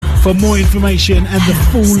For more information and the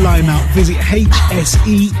full lineup, visit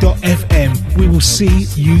hse.fm. We will see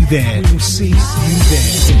you there.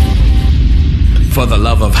 For the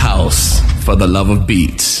love of house, for the love of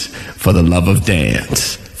beats, for the love of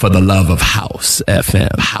dance, for the love of house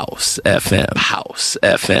FM, house FM, house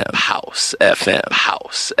FM, house FM,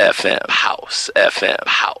 house FM, house FM, house FM,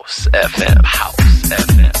 house FM, house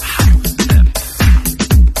FM.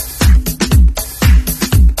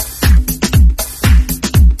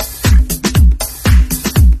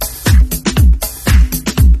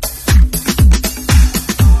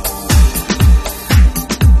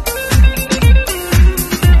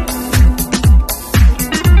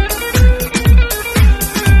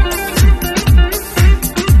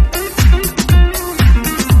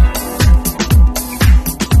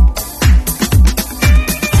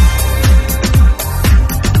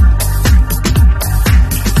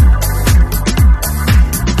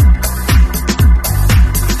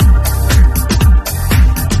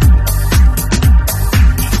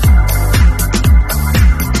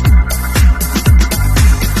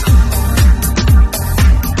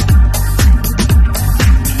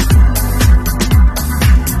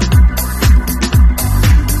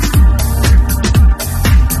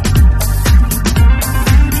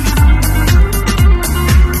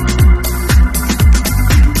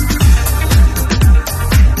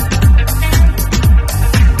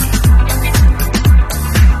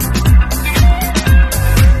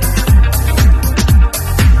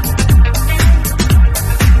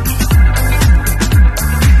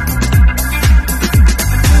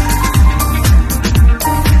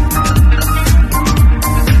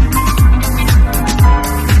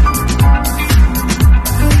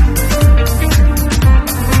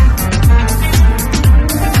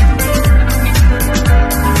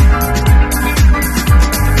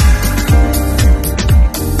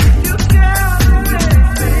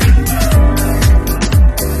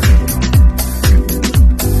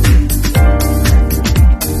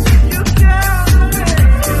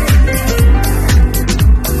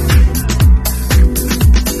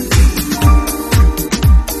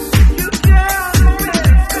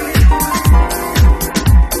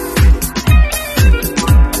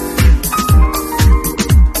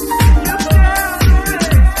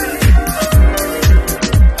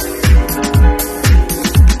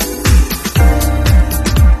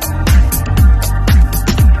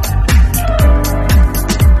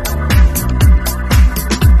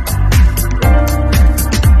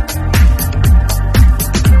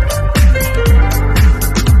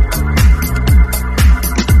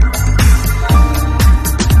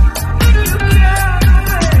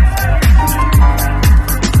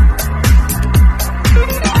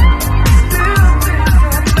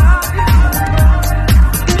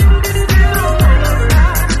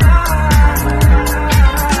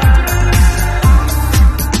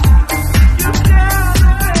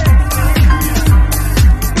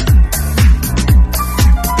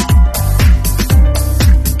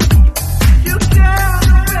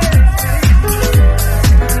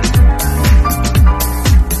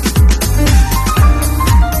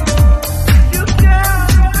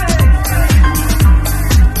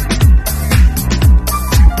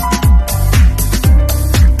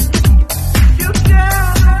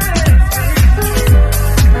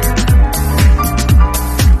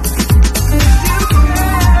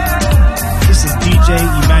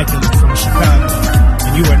 Makin from Chicago,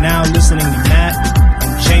 and you are now listening to Matt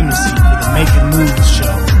and Jameson for the Making Moves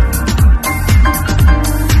show.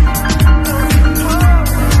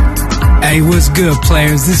 Hey, what's good,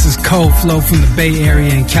 players? This is Cold Flow from the Bay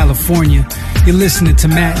Area in California. You're listening to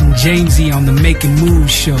Matt and Jamesy on the Making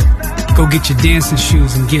Moves show. Go get your dancing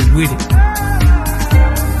shoes and get with it.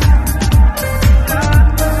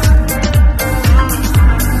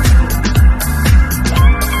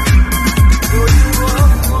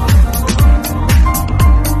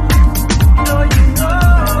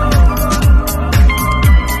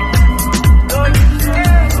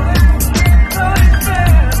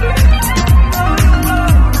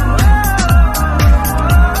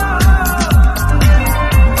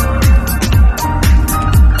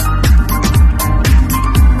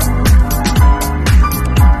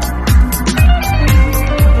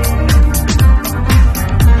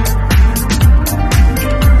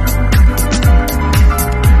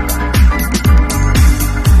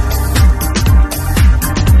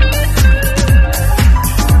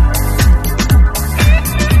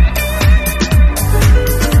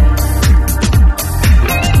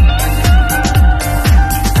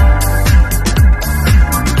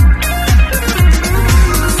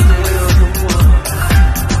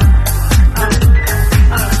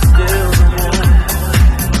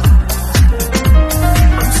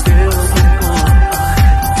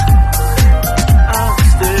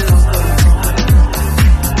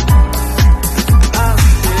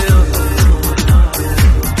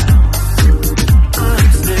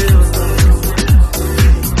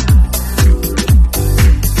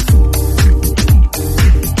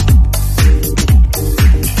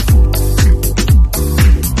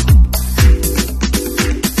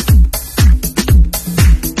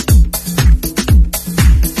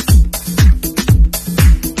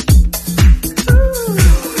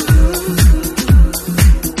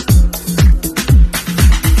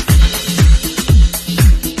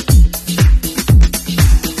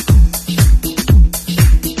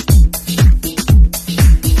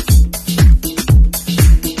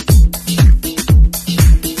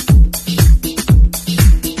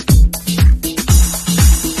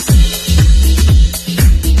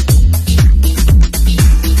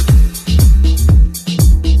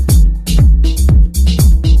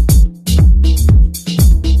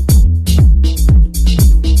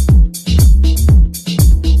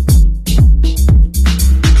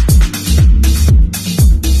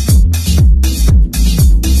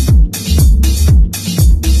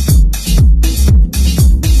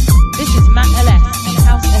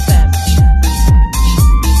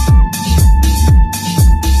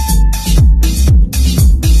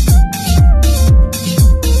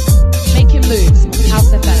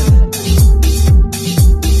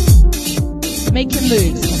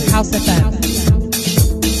 Moves, House FM.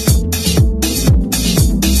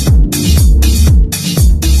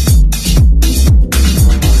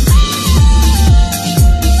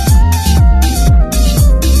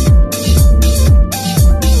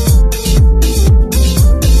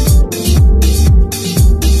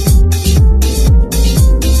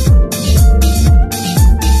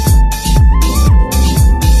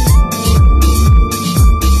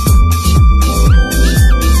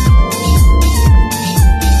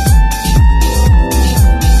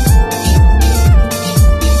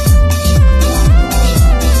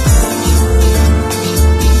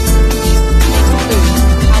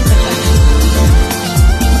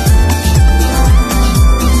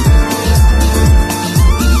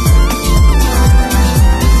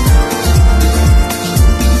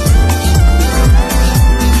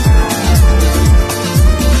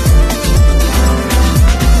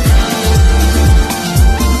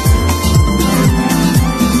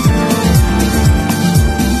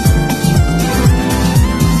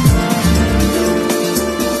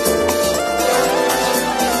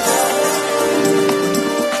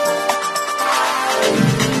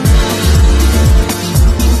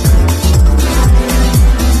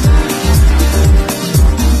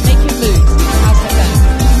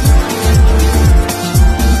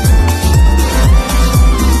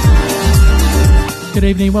 Good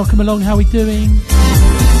evening, welcome along, how are we doing?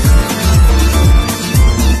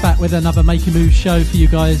 Back with another Making Moves show for you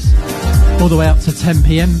guys, all the way up to 10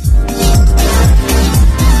 PM.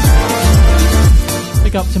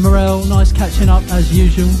 Big up to Morel, nice catching up as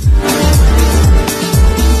usual.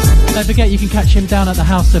 Don't forget you can catch him down at the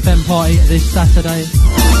House FM party this Saturday.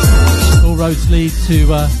 All roads lead to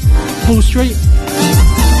Paul Street.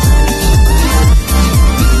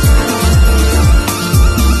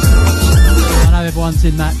 Everyone's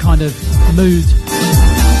in that kind of mood,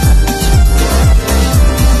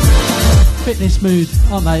 fitness mood,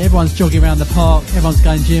 aren't they? Everyone's jogging around the park, everyone's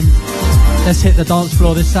going gym. Let's hit the dance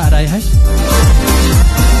floor this Saturday, hey?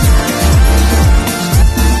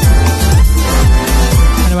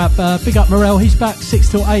 Anyway, big up Morel, he's back 6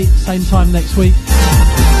 till 8, same time next week.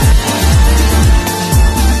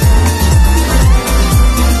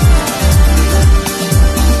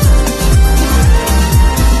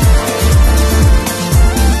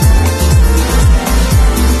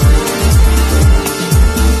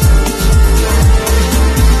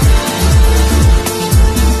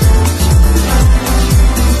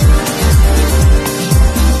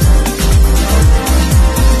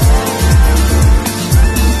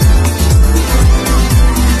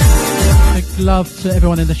 Love to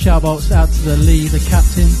everyone in the shout box, out to the Lee, the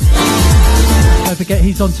captain. Don't forget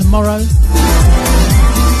he's on tomorrow.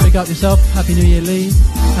 Big up yourself, Happy New Year Lee.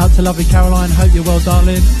 Out to lovely Caroline, hope you're well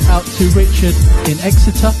darling. Out to Richard in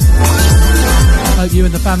Exeter, hope you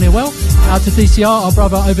and the family are well. Out to DCR, our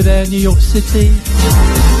brother over there in New York City.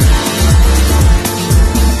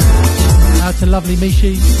 Out to lovely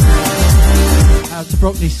Mishi. Out to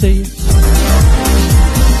Broccoli C.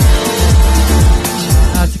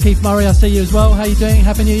 To Keith Murray, I see you as well. How you doing?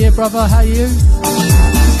 Happy New Year, brother. How are you?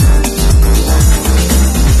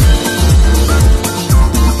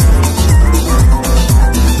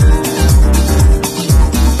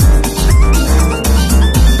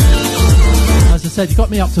 As I said, you got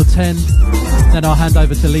me up till 10. Then I'll hand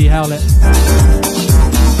over to Lee Howlett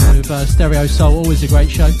with Stereo Soul. Always a great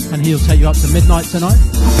show. And he'll take you up to midnight tonight.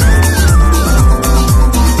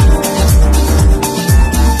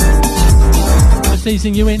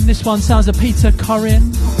 Easing you in. This one sounds of Peter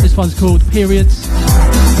Corrin. This one's called Periods,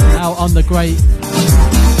 out on the great,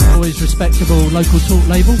 always respectable local talk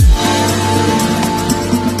label.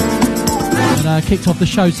 And kicked off the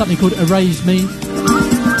show something called Erase Me.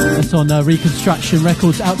 That's on Reconstruction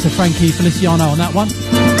Records. Out to Frankie Feliciano on that one.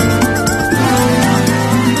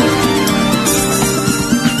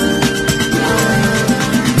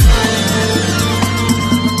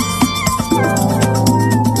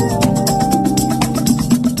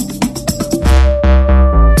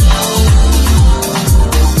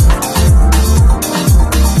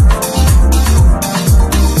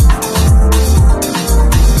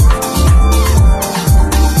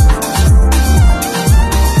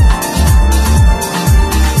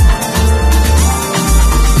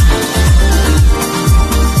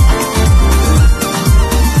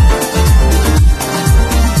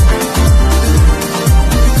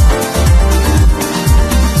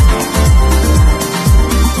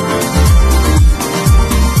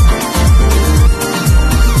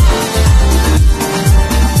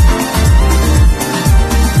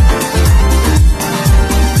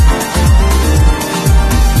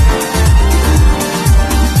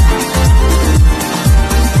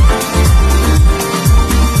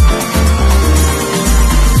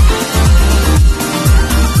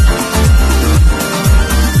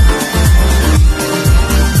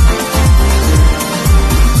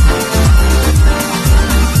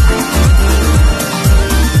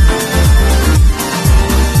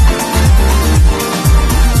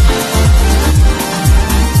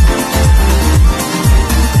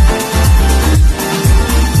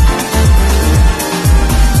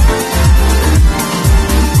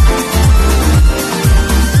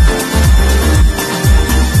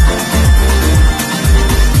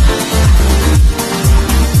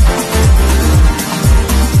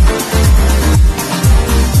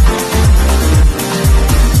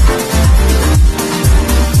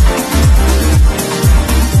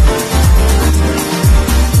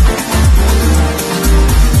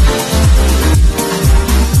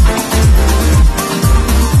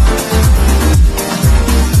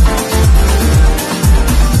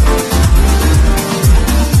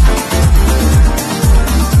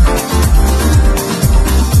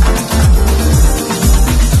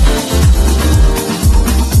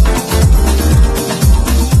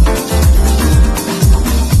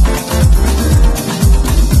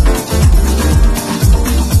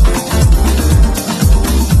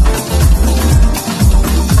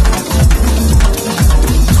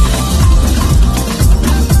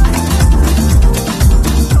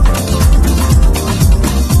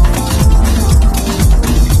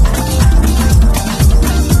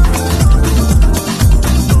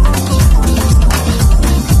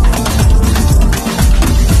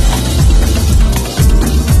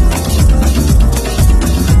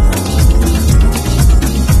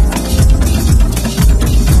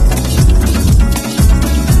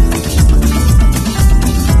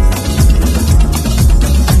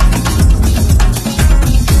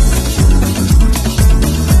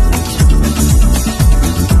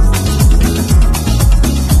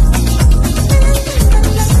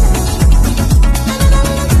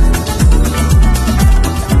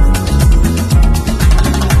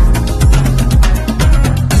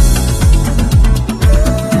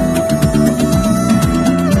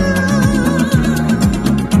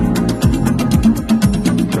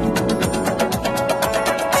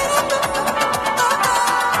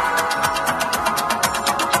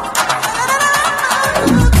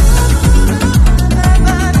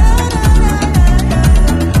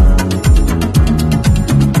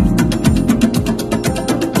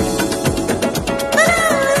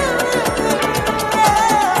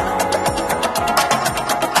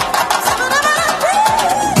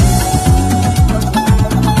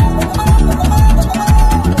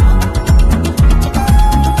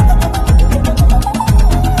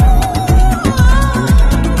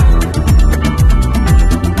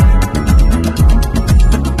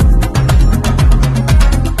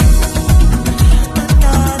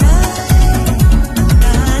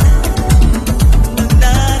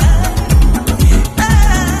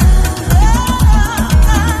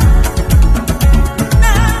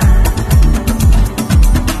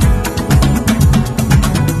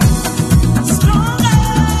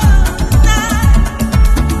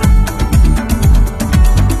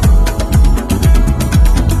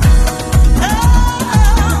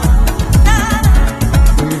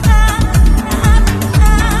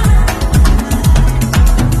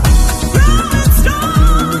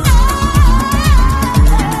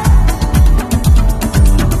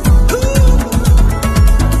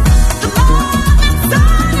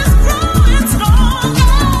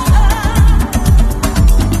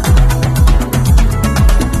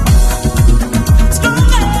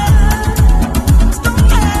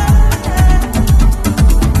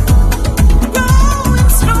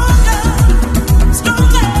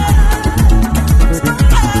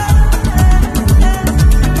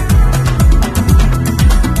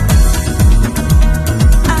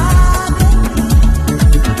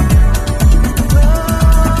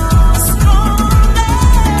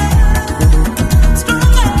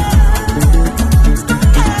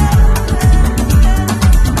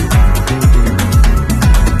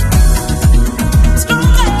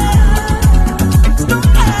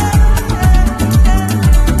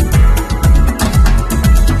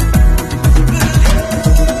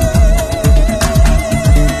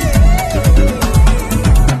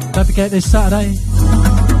 forget this Saturday,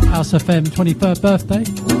 House FM 23rd birthday,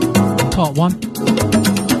 part 1.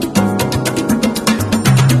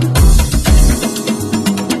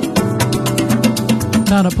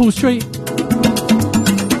 Down at Paul Street.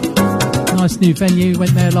 Nice new venue,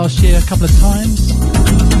 went there last year a couple of times.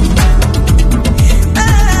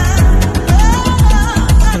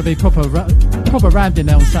 It's going to be proper rammed in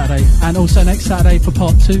there on Saturday, and also next Saturday for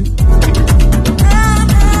part 2.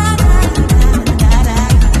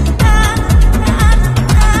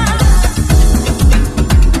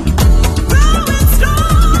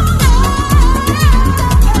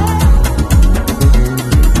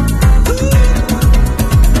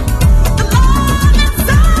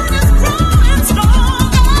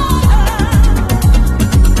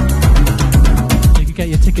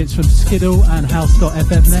 Tickets from Skiddle and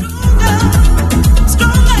House.fm there.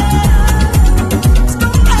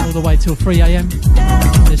 All the way till 3 a.m.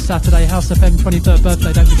 this Saturday, House FM 23rd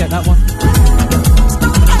birthday, don't forget that one.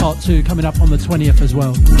 Part 2 coming up on the 20th as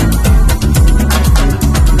well.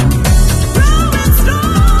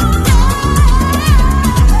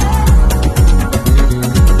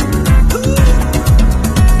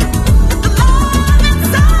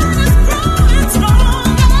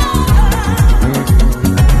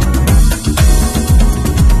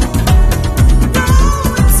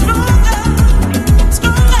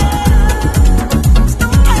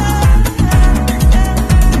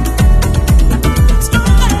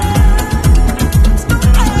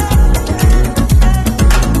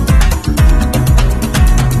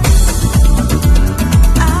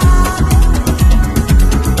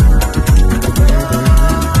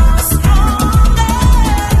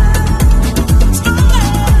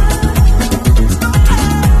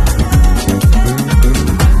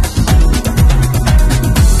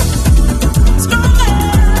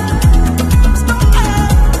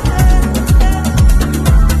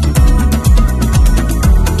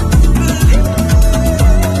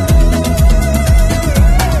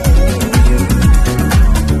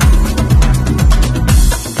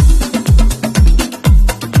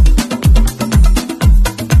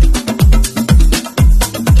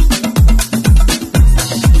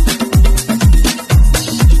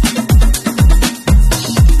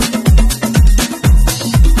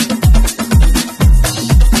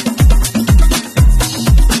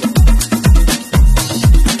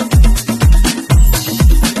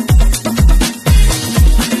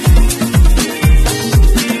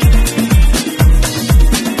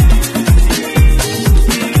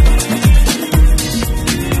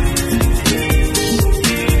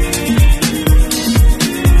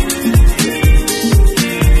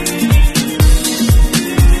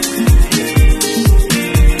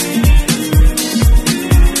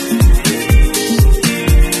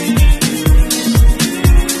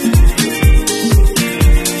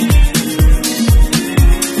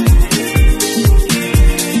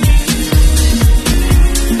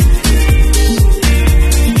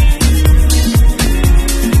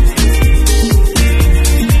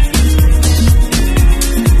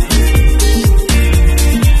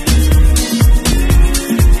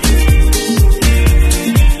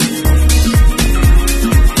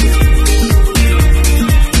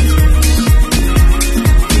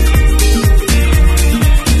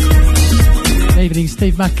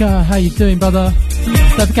 Makin, how you doing, brother?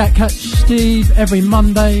 Don't forget, catch Steve every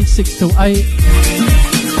Monday, 6 till 8.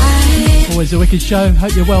 Always a wicked show.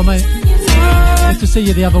 Hope you're well, mate. Good to see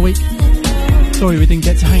you the other week. Sorry we didn't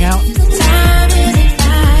get to hang out.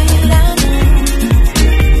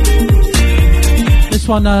 This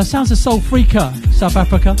one sounds a Soul Freaker, South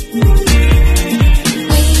Africa.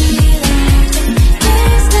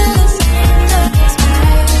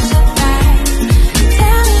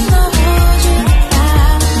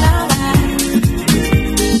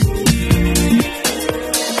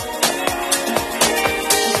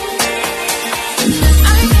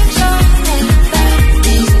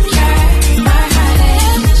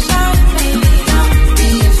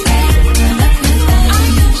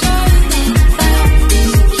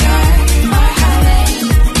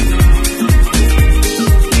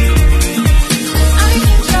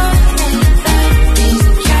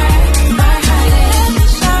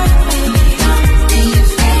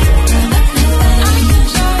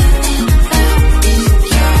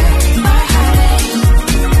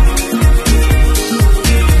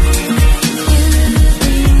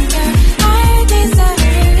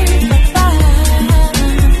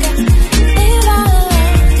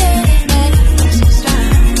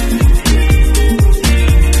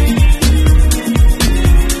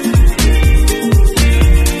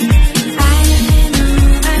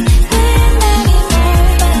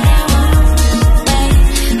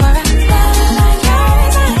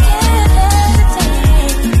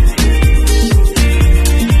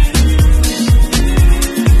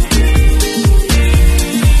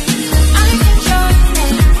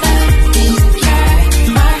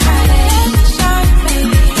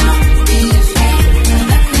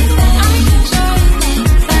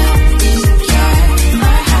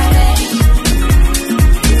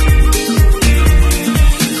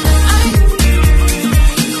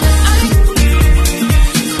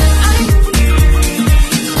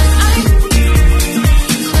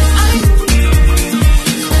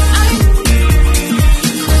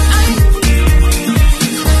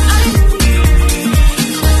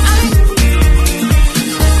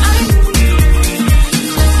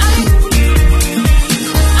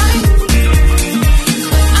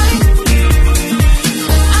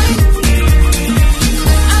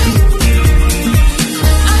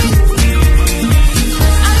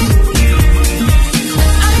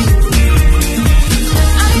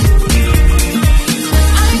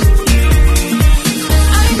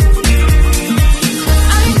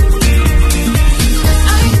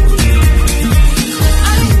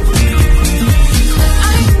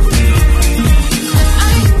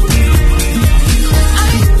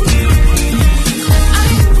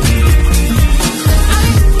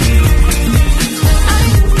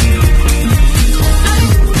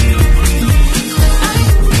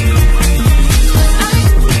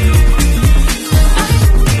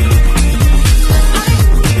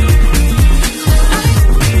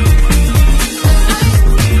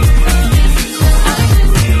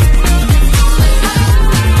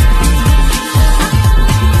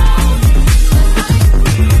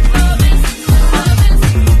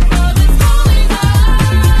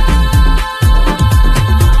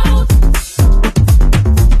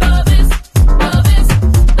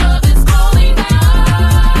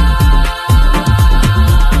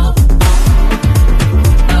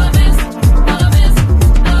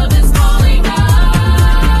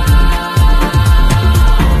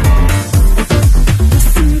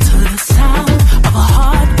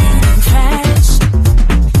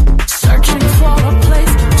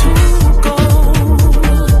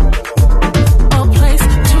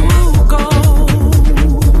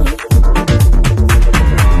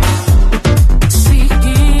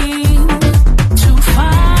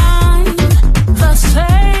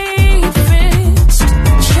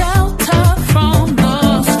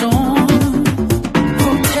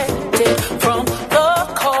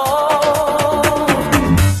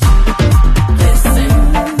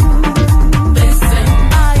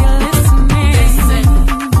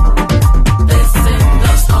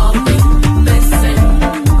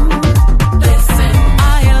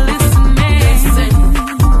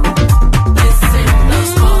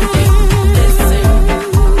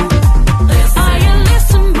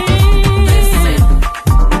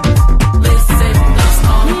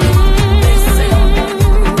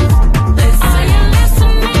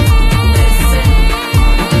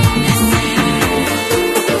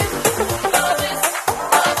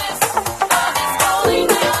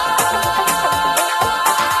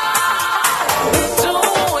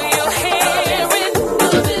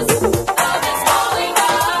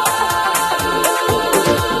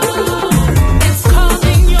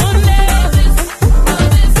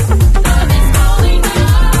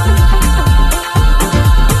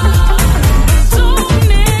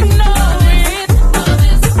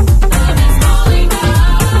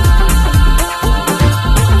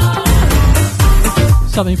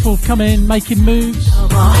 something forthcoming, Making Moves.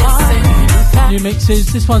 New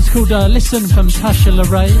mixes. This one's called Listen from Tasha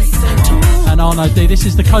LaRae and Arno D. This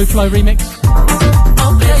is the Co-Flow remix.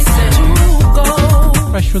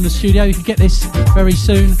 Fresh from the studio. You can get this very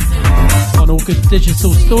soon on all good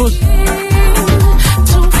digital stores.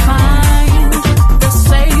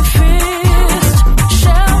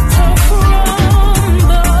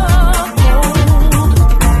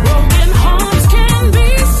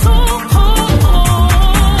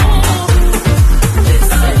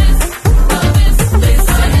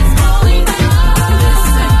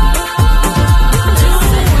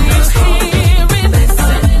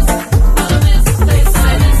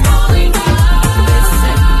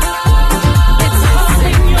 It's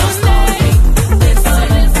holding your name.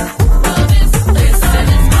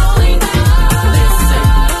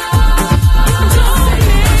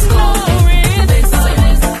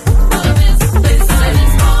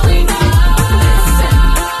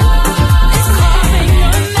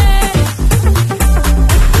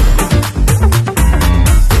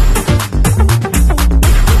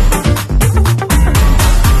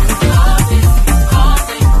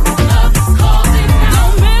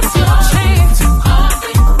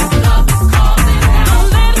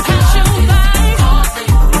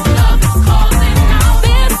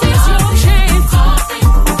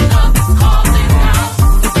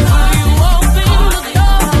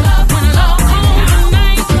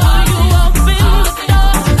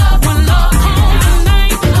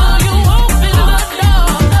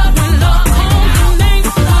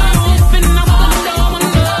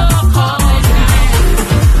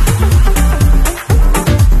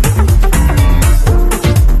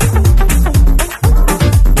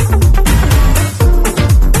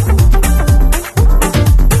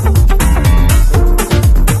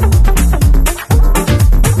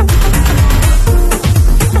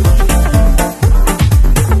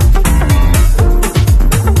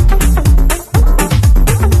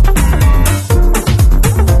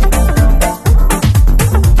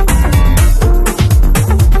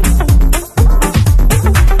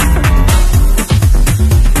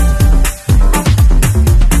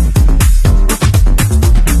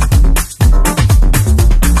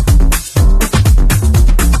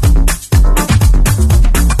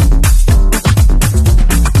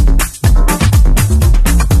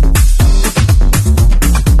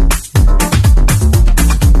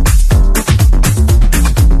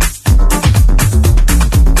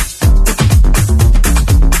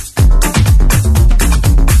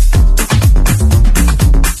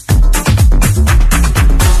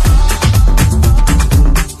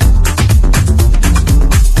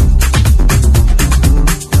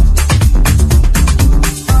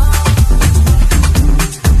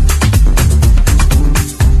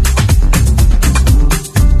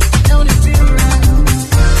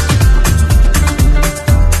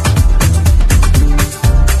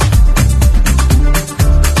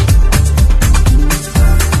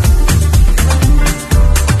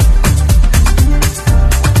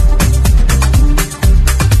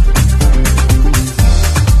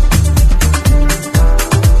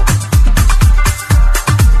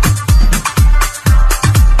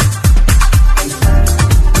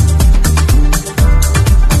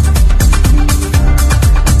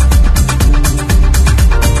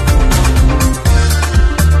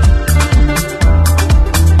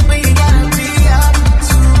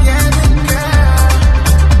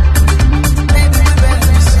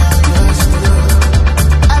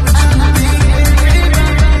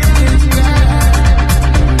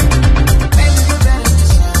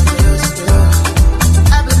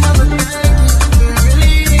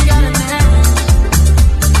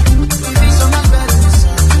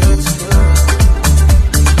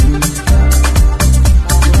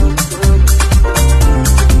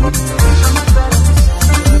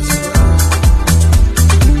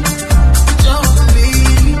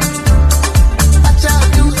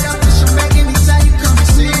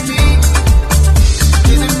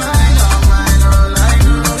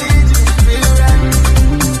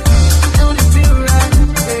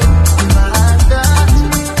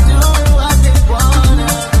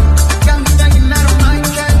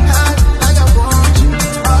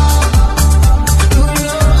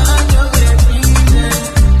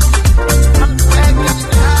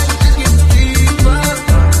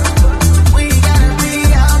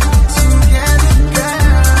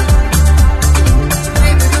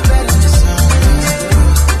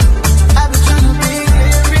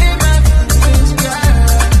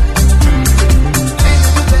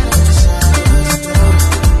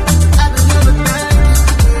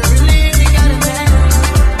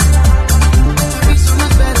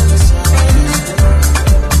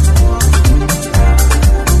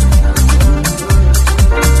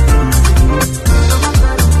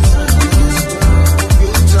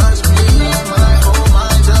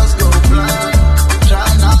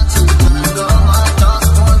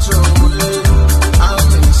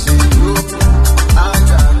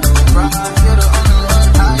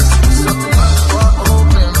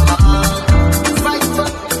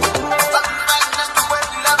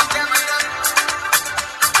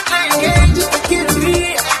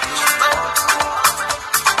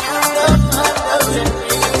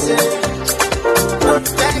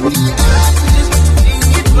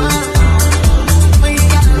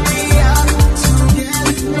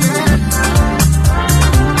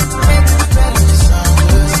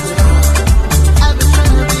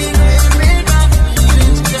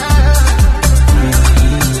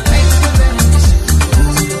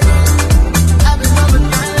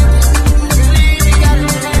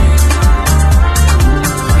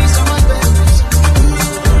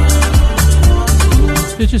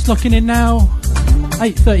 clocking in now.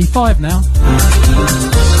 8:35 now.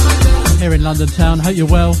 Here in London town. Hope you're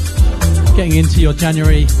well. Getting into your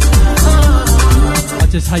January. I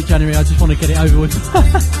just hate January. I just want to get it over with.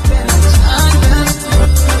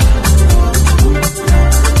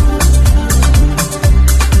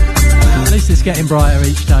 At least it's getting brighter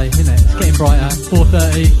each day, isn't it? It's getting brighter.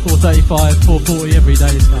 4:30, 4:35, 4:40 every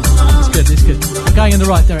day. It's good, it's good. I'm going in the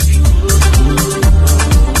right direction.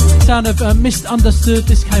 Sound of Misunderstood.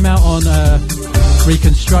 This came out on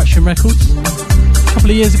Reconstruction Records a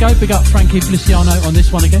couple of years ago. Big up Frankie Feliciano on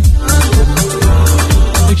this one again.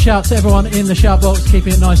 Big shout to everyone in the shout box,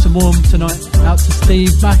 keeping it nice and warm tonight. Out to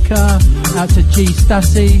Steve Macker, out to G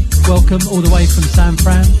Stassi, welcome all the way from San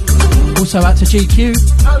Fran. Also out to GQ,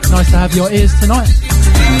 nice to have your ears tonight.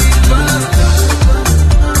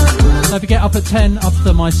 Don't forget, up at 10, up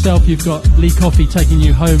to myself, you've got Lee Coffey taking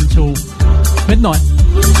you home till midnight.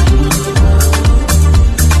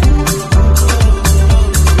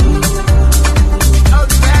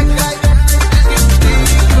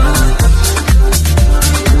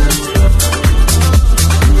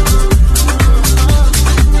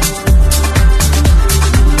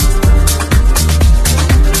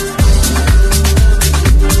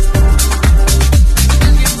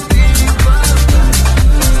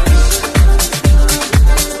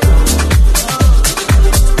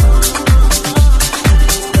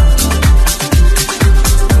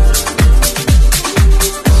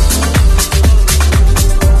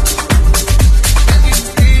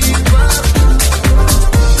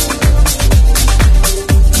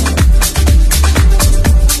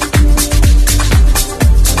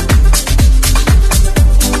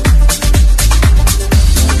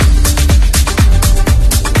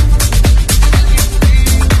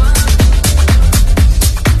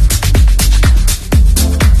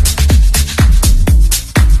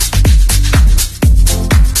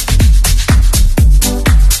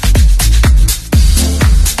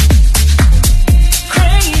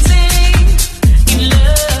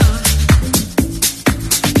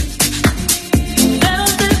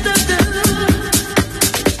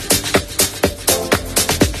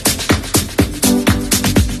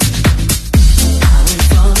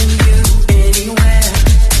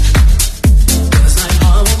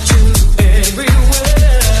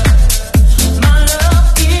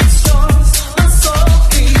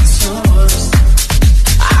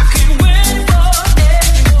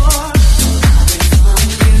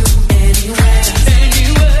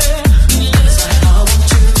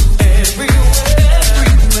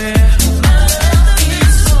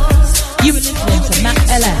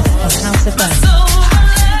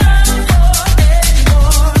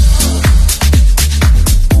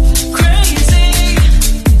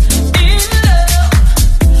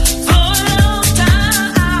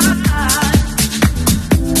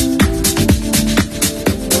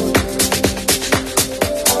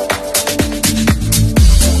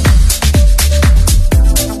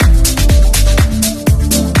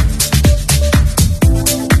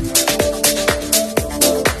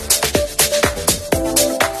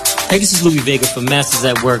 Hey, this is Louis Vega from Masters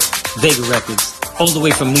at Work, Vega Records, all the way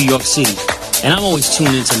from New York City. And I'm always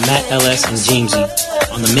tuned into Matt LS and Jamesy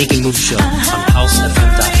on the Making Move Show on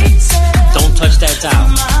housefm.net. Don't touch that dial.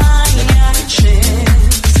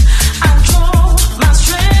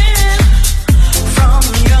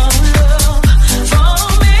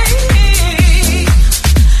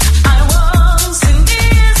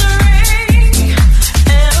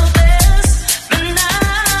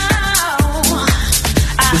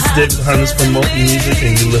 David Harness from Molten Music,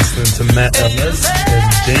 and you're listening to Matt LS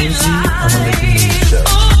and Jamesy on the Making Move Show.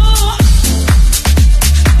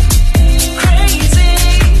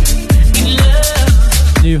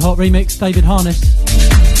 New hot remix, David Harness.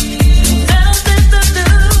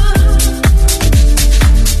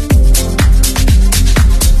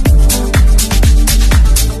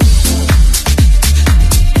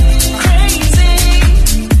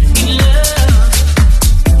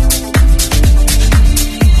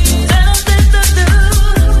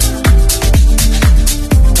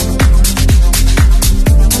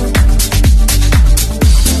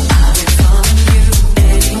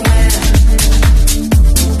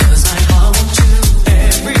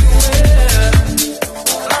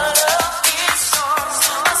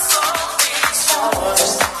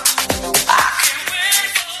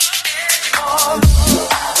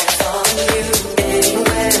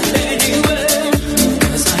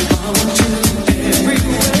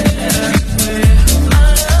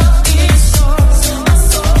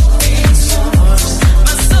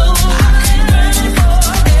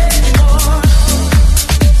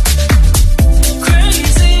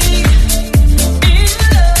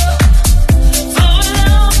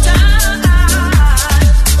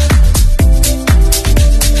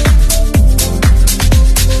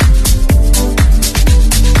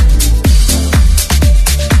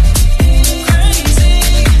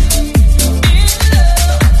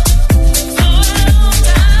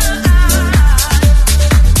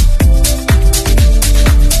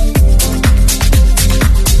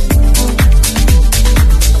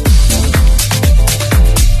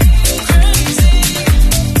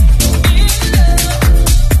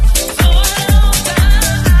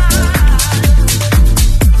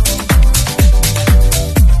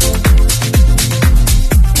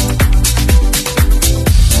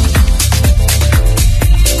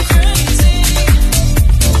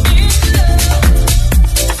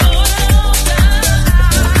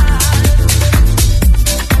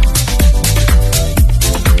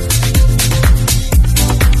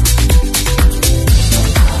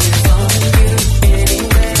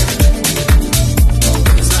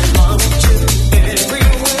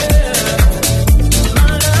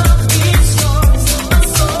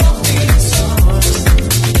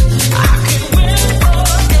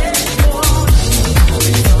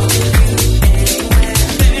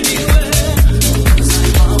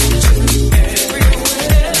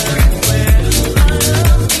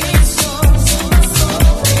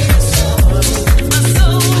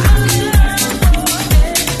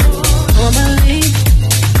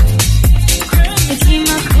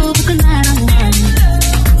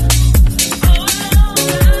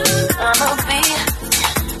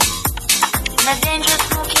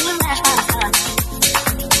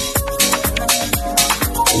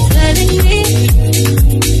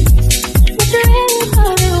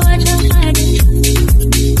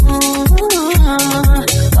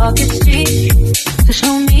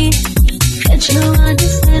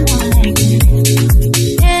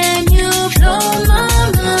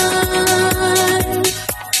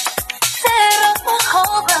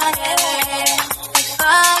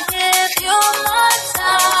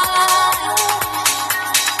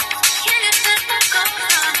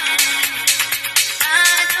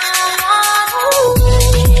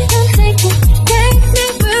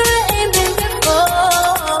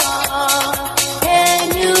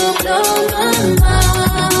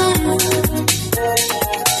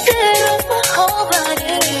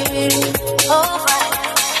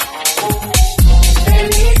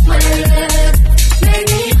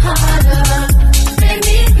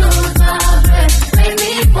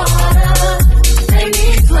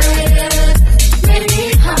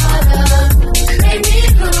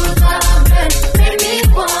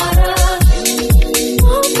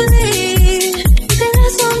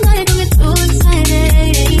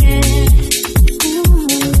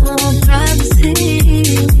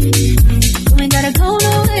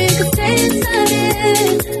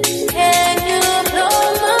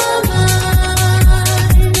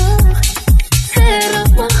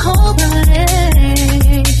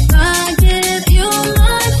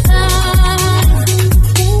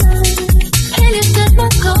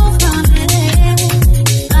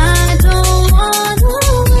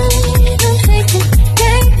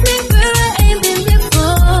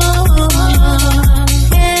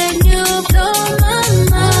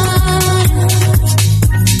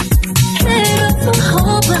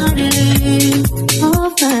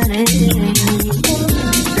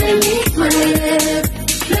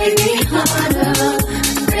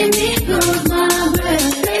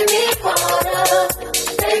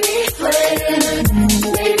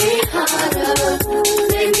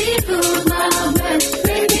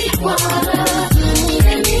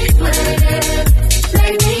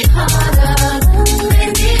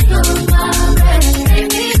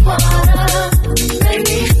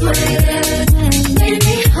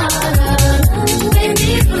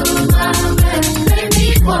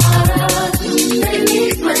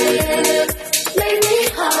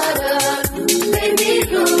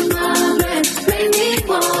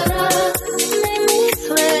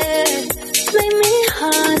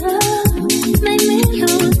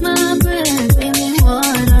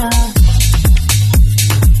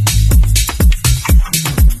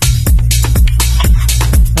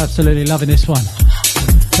 Absolutely loving this one.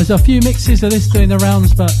 There's a few mixes of this doing the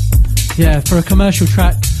rounds, but yeah, for a commercial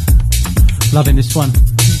track, loving this one.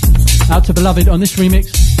 Out to Beloved on this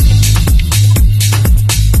remix.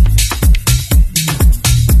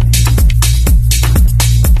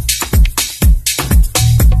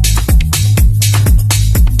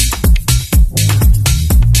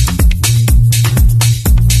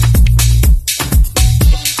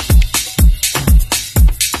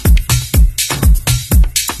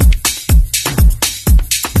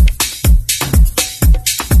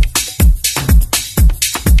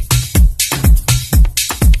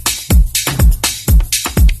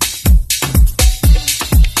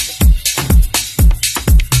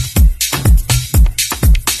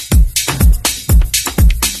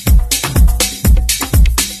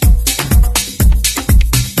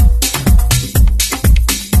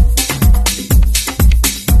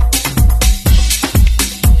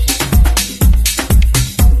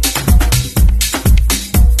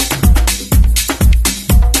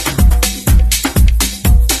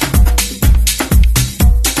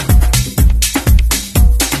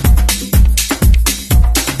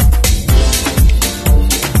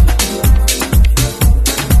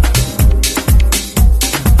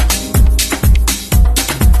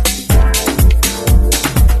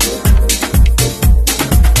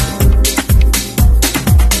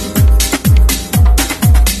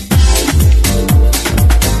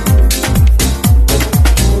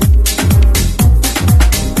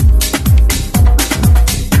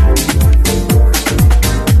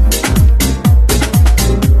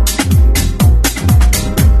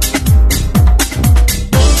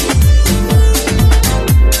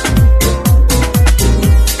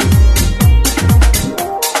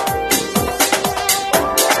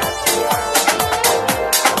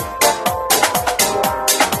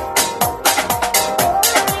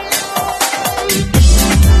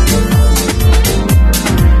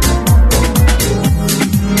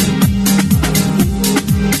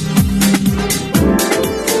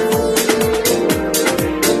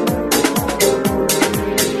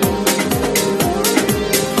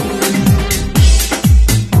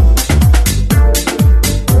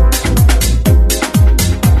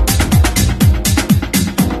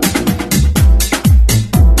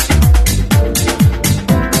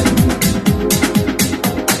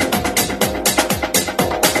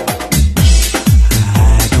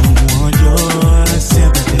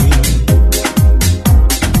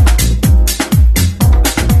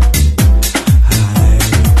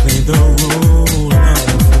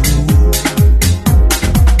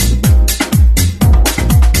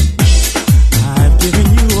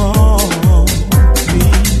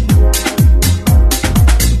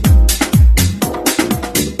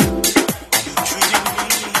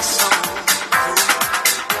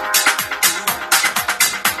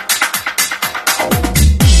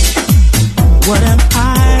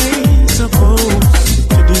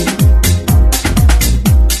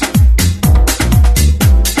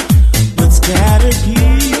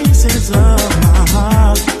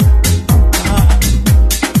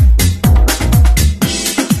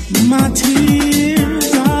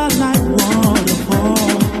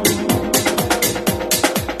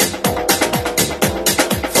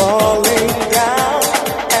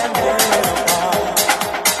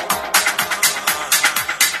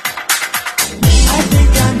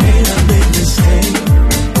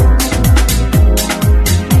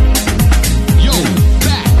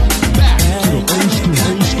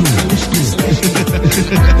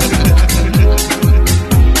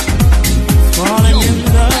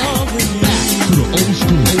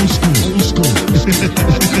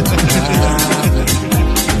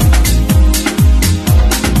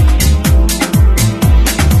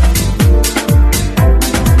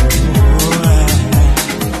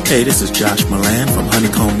 Hey, this is Josh Milan from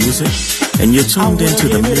Honeycomb Music, and you're tuned into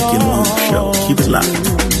the Makin Move Show. Keep it locked.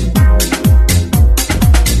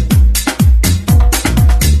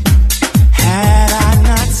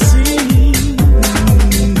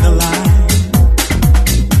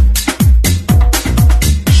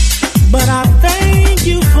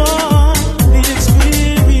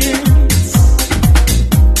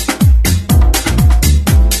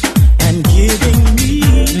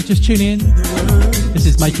 Tune in. This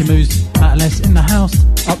is Making Moves, Matt LS in the house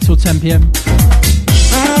up till 10 p.m.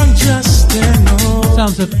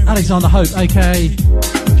 Sounds of Alexander Hope, aka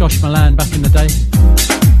Josh Milan, back in the day.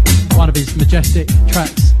 One of his majestic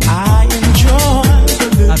tracks. I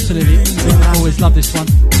enjoy. Absolutely, always love this one.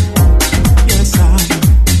 Yes,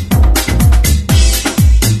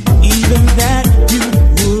 even that you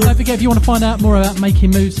would. Don't forget, if you want to find out more about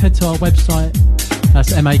Making Moves, head to our website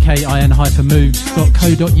That's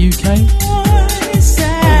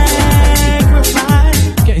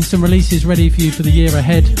makin-hooves.co.uk. Getting some releases ready for you for the year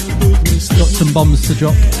ahead. Got some bombs to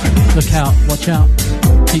drop. Look out, watch out.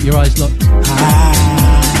 Keep your eyes locked.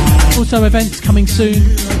 Also events coming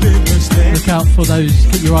soon. Look out for those.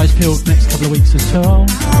 Keep your eyes peeled next couple of weeks as well.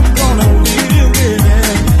 I'm gonna live with it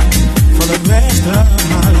for the rest of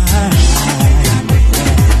my life.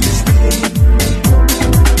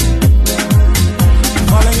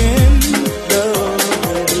 Falling in love.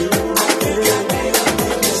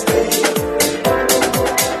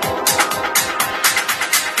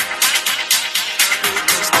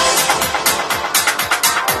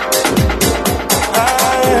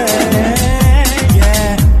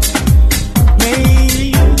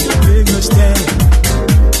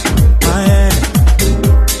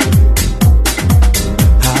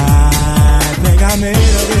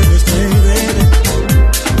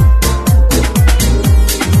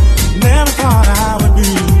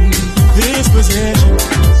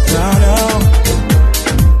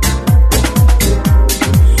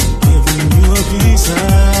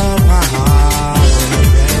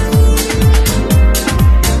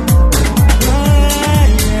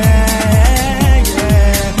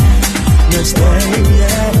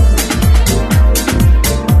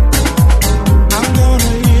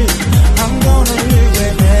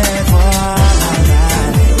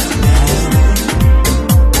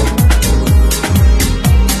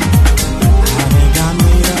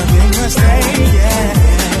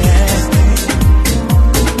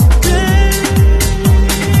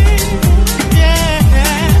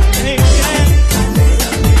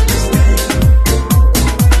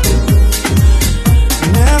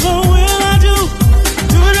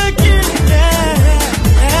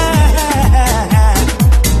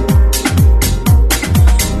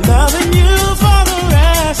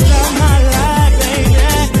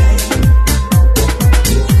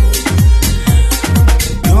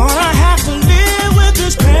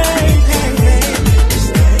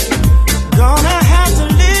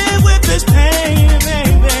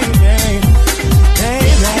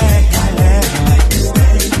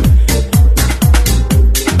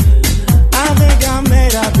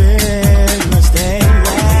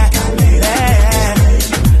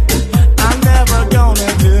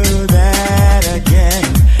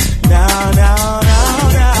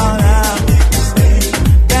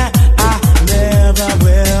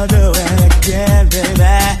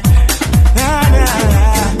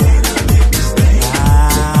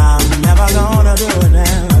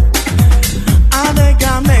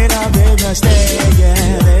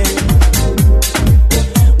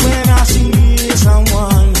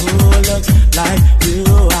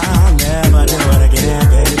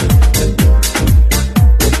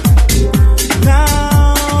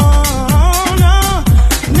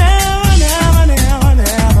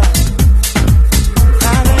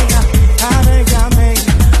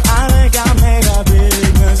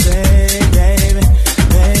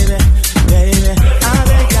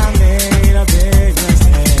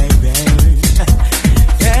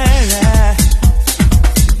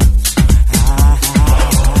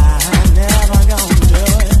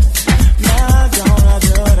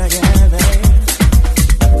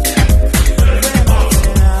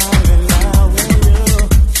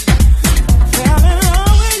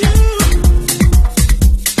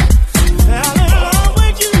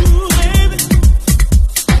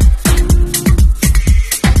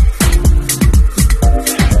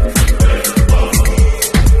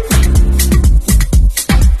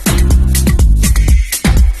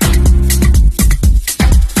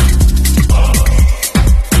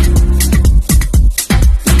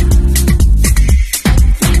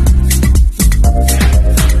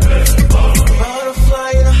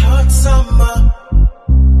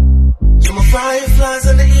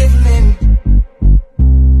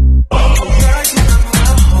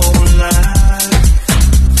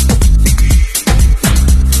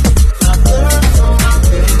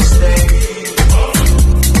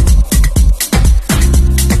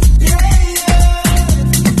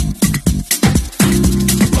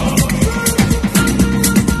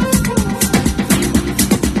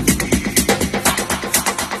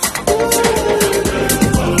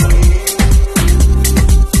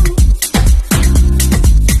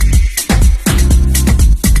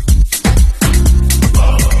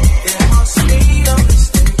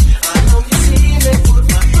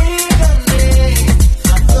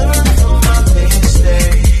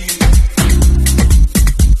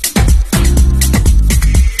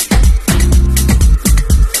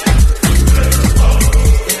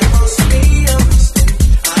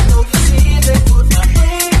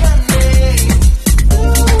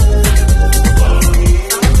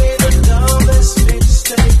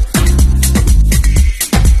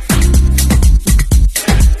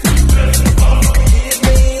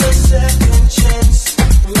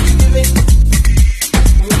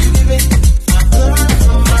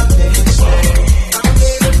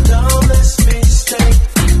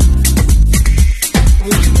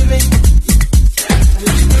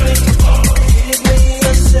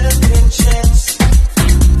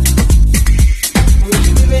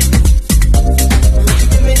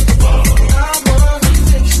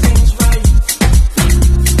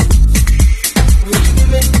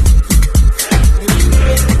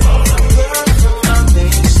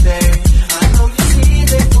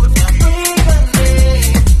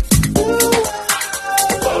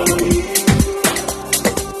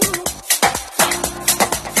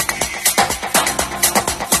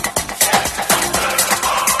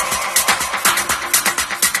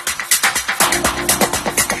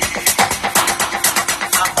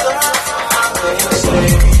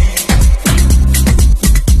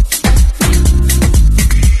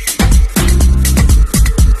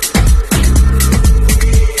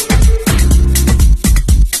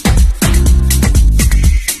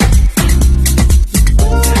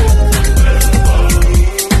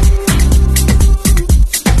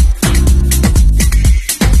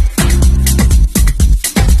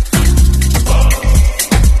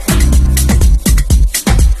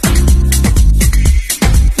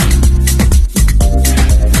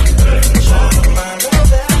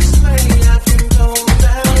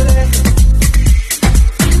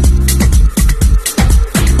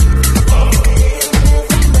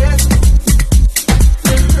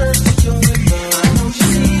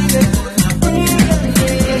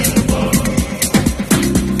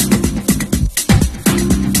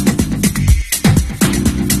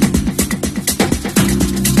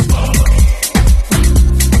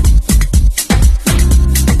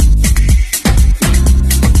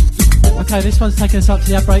 Okay, this one's taking us up to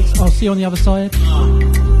the ad breaks. I'll see you on the other side.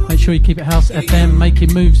 Make sure you keep it House FM,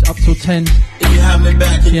 making moves up till 10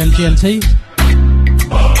 PM GMT.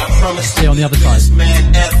 See you on the other side.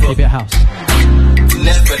 Keep it House.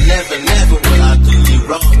 Never, never, never will I do you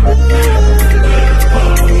wrong.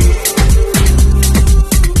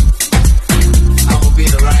 I will be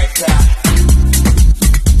the right guy.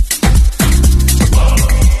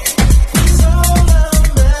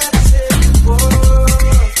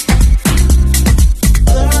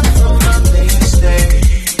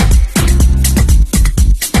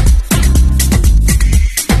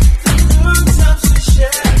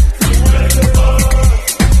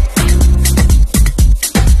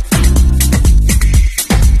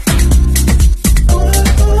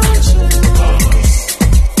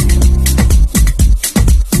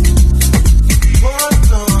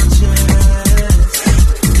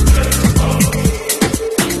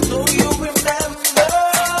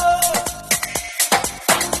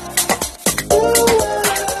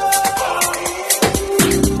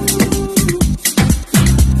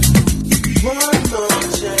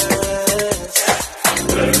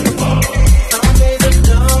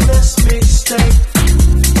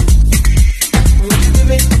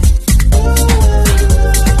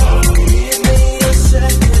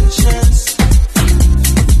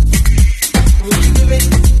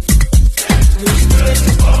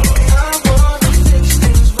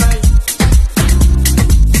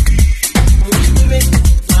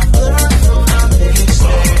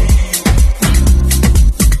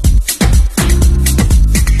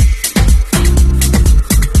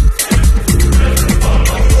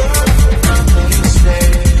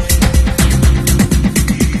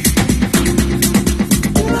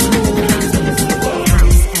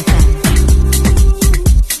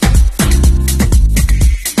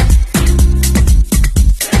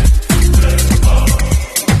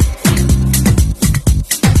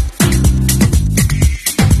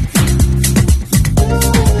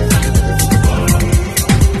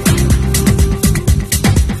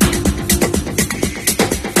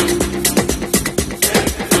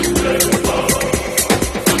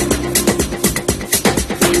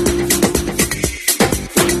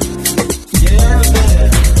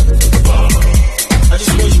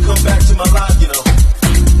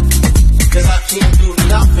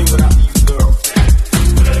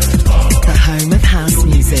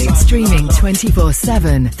 Streaming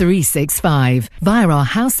 24/7, 365 via our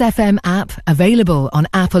House FM app, available on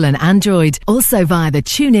Apple and Android. Also via the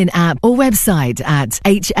TuneIn app or website at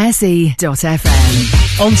hse.fm.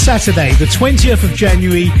 On Saturday, the 20th of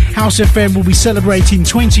January, House FM will be celebrating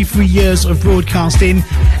 23 years of broadcasting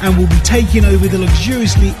and will be taking over the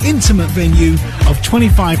luxuriously intimate venue of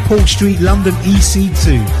 25 Port Street, London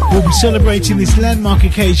EC2. We'll be celebrating this landmark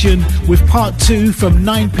occasion with part 2 from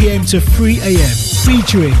 9 PM to 3 AM,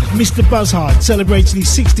 featuring Mr. Buzzhard celebrating his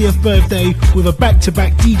 60th birthday with a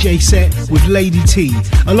back-to-back DJ set with Lady T,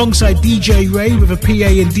 alongside DJ Ray with a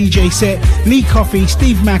PA and DJ set, Lee Coffey,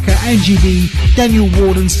 Steve Macker, Angie D, Daniel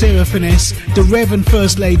Warden, Sarah Finesse, The Rev and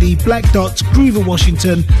First Lady, Black Dots, Groover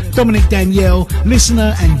Washington, Dominic Danielle,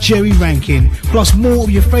 Listener and Jerry Rankin, plus more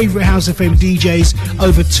of your favourite House FM DJs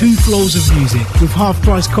over 2 floors of music, with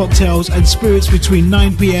half-price cocktails and spirits between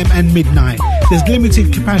 9 PM and midnight. There's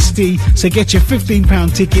limited capacity, so get your £15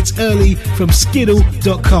 tickets early from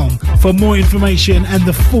skiddle.com. For more information and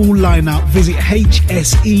the full lineup, visit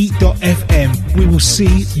hse.fm. We will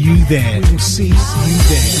see you there. We will see you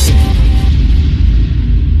there.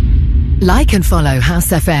 Like and follow House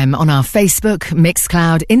FM on our Facebook,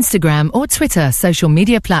 Mixcloud, Instagram or Twitter social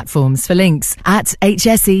media platforms for links at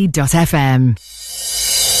hse.fm.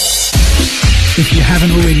 If you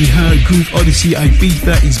haven't already heard, Groove Odyssey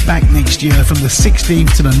Ibiza is back next year from the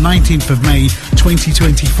 16th to the 19th of May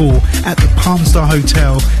 2024 at the Palm Star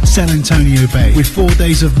Hotel, San Antonio Bay, with 4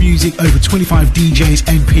 days of music, over 25 DJs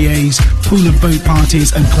and PAs, pool and boat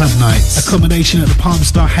parties and club nights. Accommodation at the Palm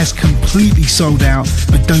Star has completely sold out,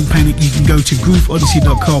 but don't panic, you can go to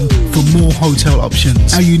grooveodyssey.com for more hotel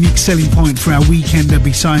options. Our unique selling point for our weekender,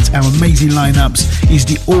 besides our amazing lineups, is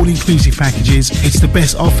the all-inclusive packages. It's the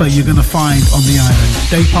best offer you're going to find on the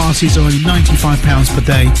island. Day passes are only £95 per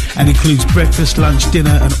day and includes breakfast, lunch,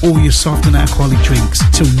 dinner and all your soft and alcoholic drinks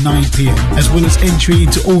till 9 PM, as well as entry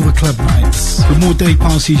into all the club nights. The more day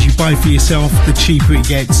passes you buy for yourself, the cheaper it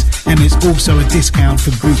gets, and there's also a discount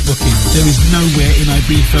for group booking. There is nowhere in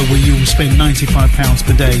Ibiza where you will spend £95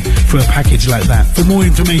 per day for a package like that. For more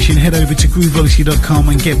information, head over to grooveodyssey.com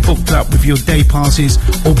and get booked up with your day passes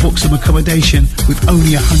or book some accommodation with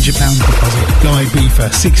only £100 deposit. Go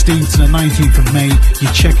Ibiza, 16th to the 19th of May.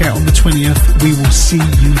 You check out on the 20th. We will see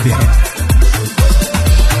you there.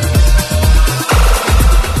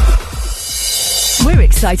 we're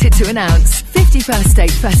excited to announce 51st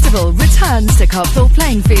State Festival returns to Copthall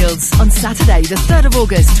Playing Fields on Saturday the 3rd of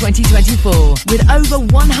August 2024 with over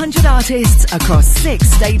 100 artists across 6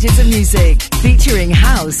 stages of music featuring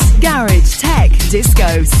house, garage, tech,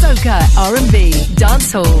 disco, soca, R&B,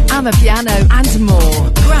 dancehall, amapiano and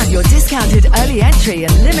more. Grab your discounted early entry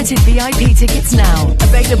and limited VIP tickets now.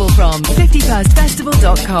 Available from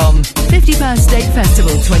 51stfestival.com. 51st State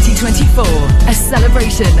Festival 2024, a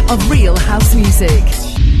celebration of real house music.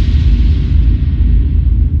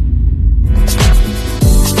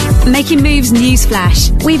 Making Moves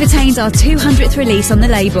Newsflash. We've attained our 200th release on the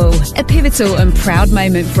label. A pivotal and proud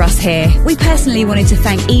moment for us here. We personally wanted to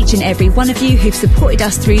thank each and every one of you who've supported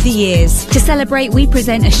us through the years. To celebrate, we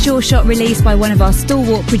present a sure shot release by one of our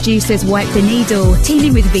stalwart producers, Wipe the Needle,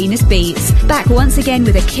 teaming with Venus Beats. Back once again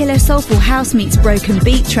with a killer soulful house meets broken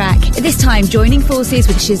beat track. This time joining forces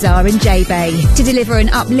with Shazar and J-Bay to deliver an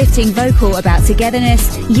uplifting vocal about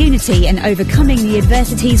togetherness, unity and overcoming the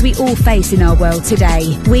adversities we all face in our world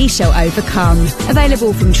today. We shall overcome.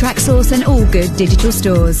 Available from Tracksource and all good digital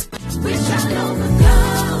stores.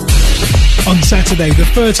 On Saturday, the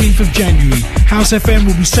 13th of January, House FM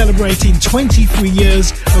will be celebrating 23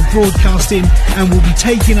 years of broadcasting and will be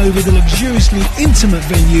taking over the luxuriously intimate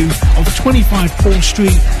venue of 25 Paul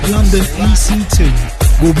Street, London EC2.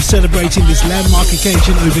 We'll be celebrating this landmark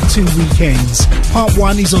occasion over 2 weekends. Part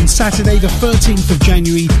 1 is on Saturday the 13th of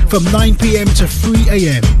January from 9 p.m. to 3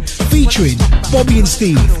 a.m. featuring Bobby and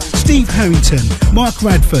Steve, Steve Harrington, Mark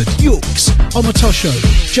Radford, Yooks, Omatosho,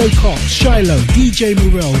 Joe Cox, Shiloh, DJ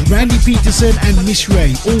Morel, Randy Peterson and Miss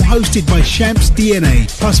Ray, all hosted by Shamps DNA,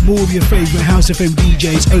 plus more of your favourite House FM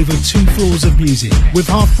DJs over 2 floors of music. With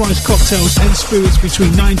half-price cocktails and spirits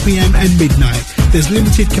between 9 p.m. and midnight. There's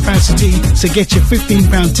limited capacity, so get your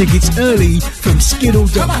 £15 tickets early from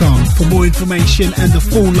skiddle.com. For more information and the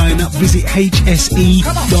full lineup, visit hse.fm.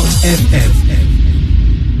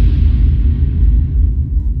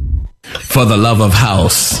 For the love of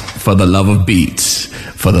house, for the love of beats,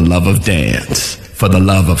 for the love of dance, for the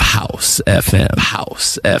love of House FM,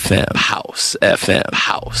 House FM, House FM,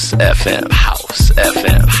 House FM, House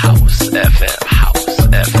FM, House FM, House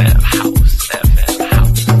FM, House FM,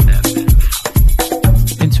 House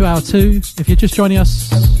FM. Into hour 2. If you're just joining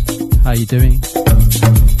us, how are you doing?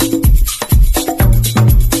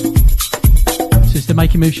 This is the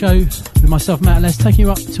Making Move show with myself, Matt Les, taking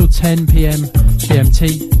you up till 10 p.m.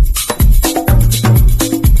 GMT.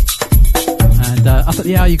 And up at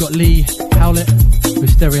the hour, you got Lee Howlett with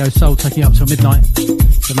Stereo Soul taking you up till midnight.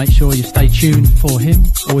 So make sure you stay tuned for him.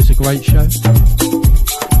 Always a great show.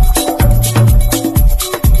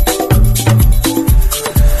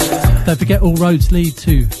 Don't forget, all roads lead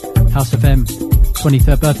to House FM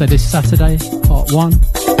 23rd birthday this Saturday, part 1.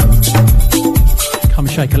 Come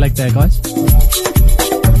and shake a leg there, guys.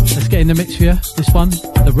 Let's get in the mix for you. This one,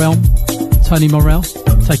 The Realm, Tony Morell,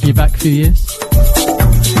 taking you back a few years.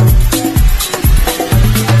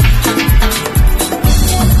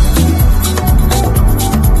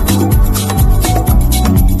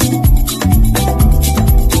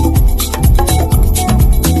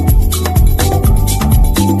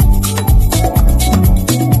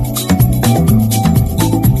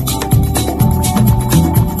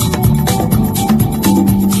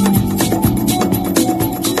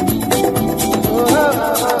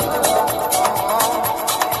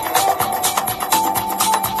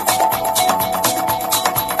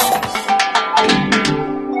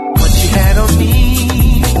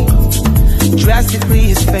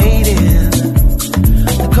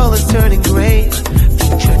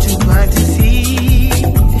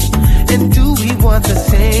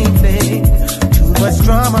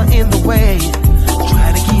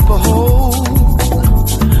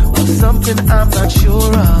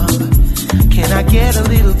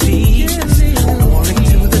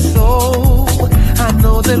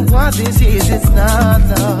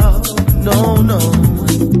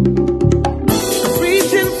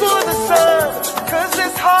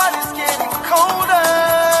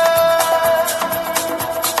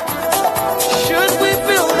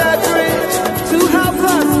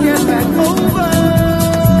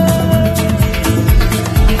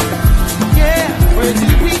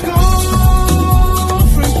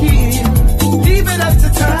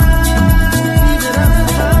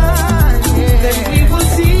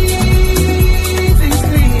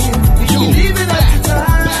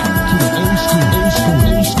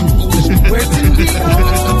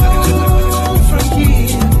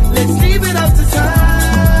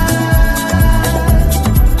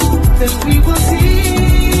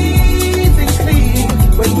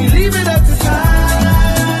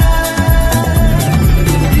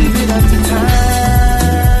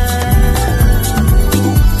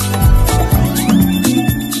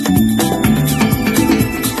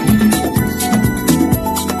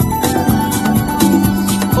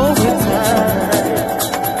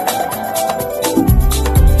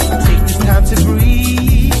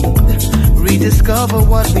 discover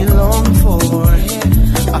what we long for.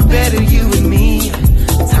 A better you and me.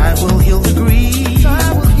 Time will heal the grief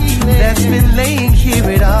that's been laying here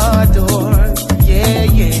at our door. Yeah,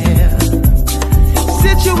 yeah.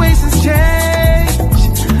 Situations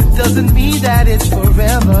change, doesn't mean that it's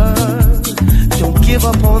forever. Don't give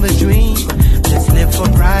up on the dream. Let's live for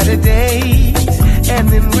brighter days,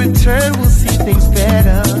 and in return we'll see things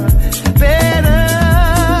better, better.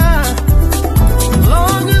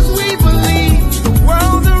 Long as we believe the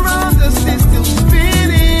world around us is still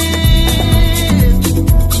spinning,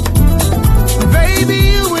 baby,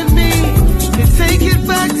 you and me can take it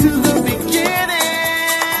back to the beginning.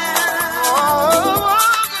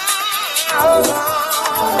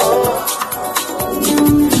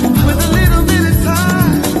 With a little bit of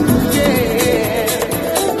time, yeah.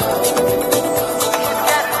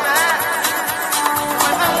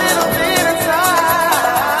 With a little bit of time.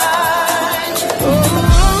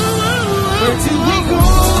 Where do we go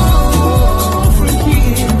from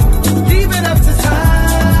here? Leave it up to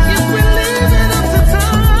time. If we leave it up to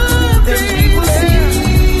time, then we will see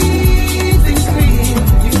things clear.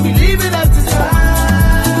 If we leave it up to time,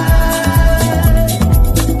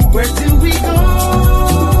 where do we go?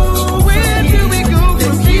 Where do we go?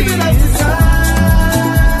 Let's leave it up to time.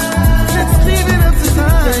 Let's leave it up to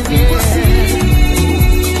time. Then we will see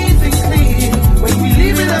things clear when we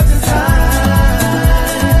leave it up to time.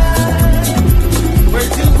 Where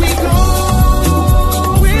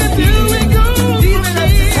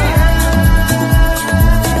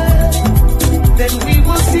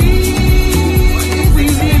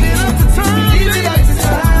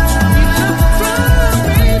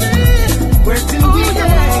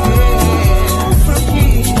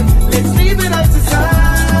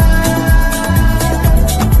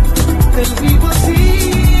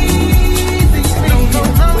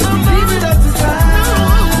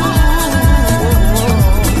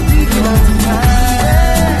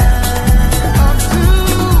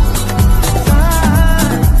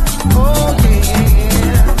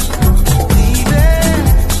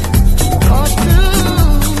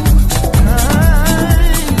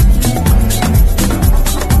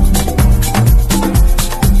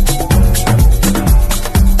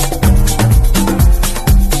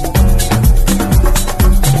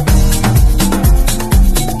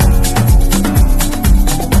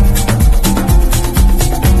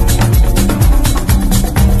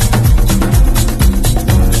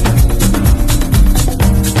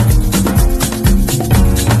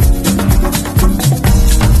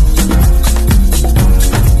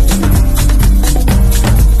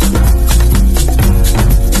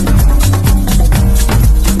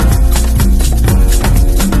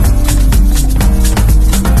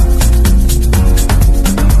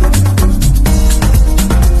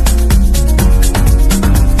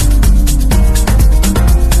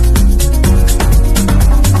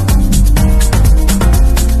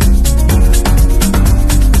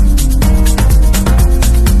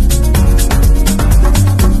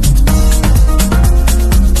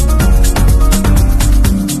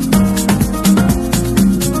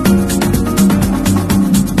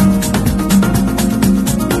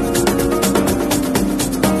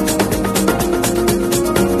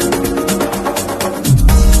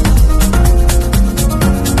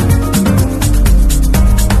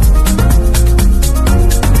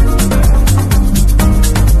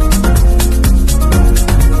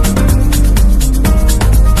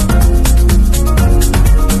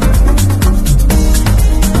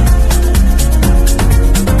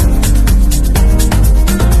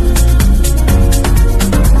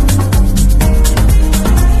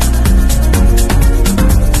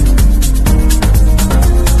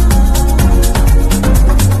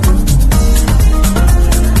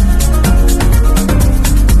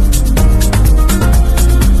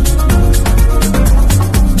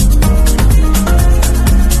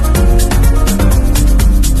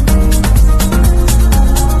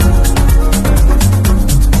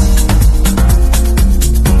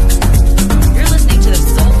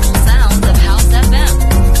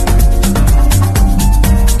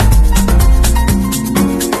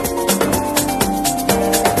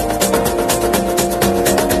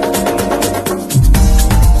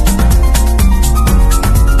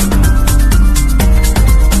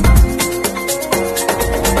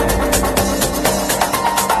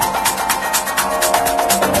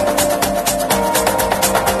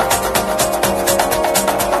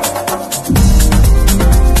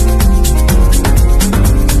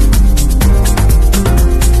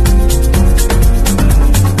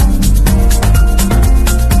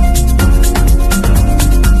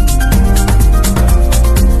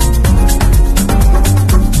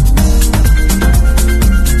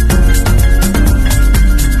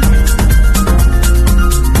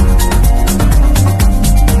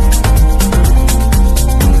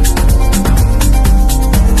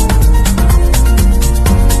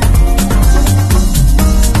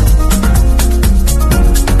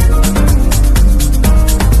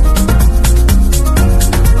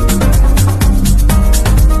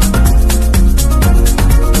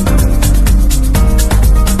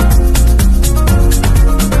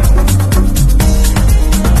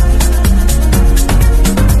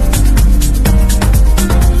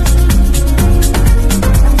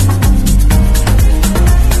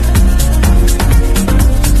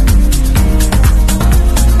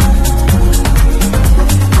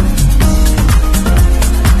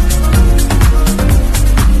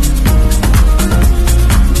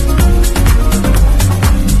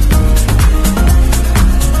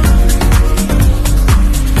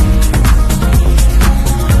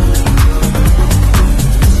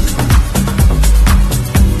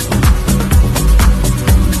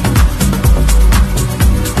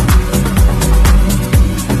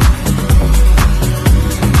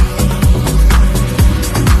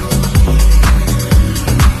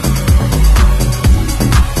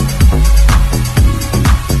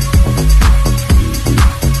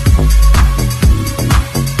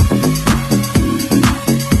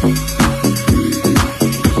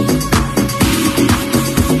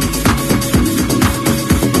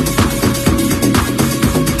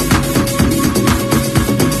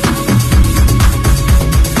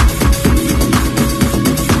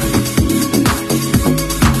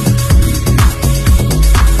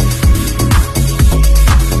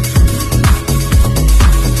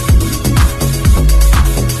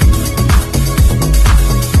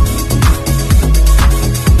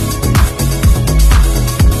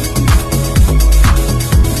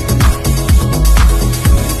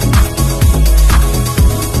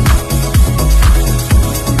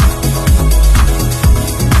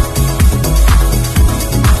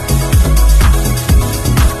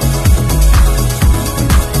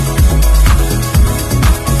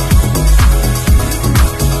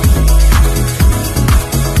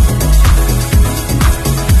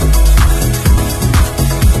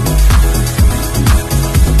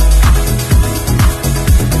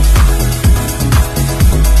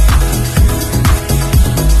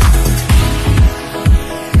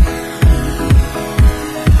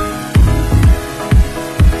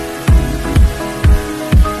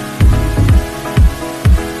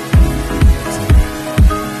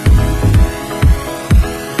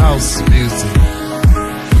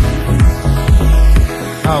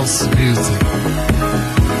House music.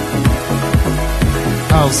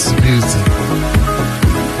 House music.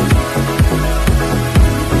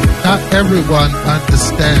 Not everyone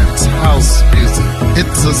understands house music.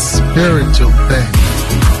 It's a spiritual thing,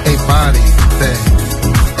 a body thing,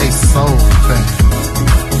 a soul thing,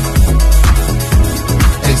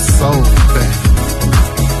 a soul thing.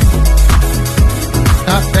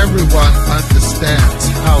 Not everyone understands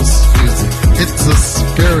house music. It's a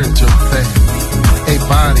spiritual thing, a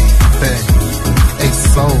body thing, a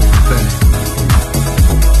soul thing,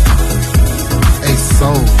 a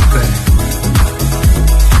soul thing.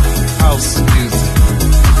 House music.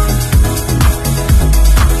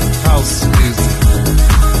 House music.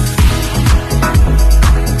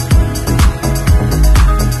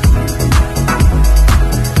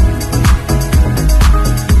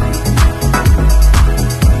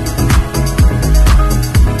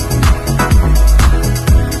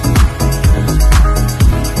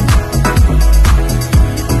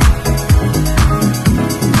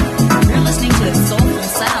 You're listening to the soulful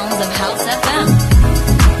sounds of House FM.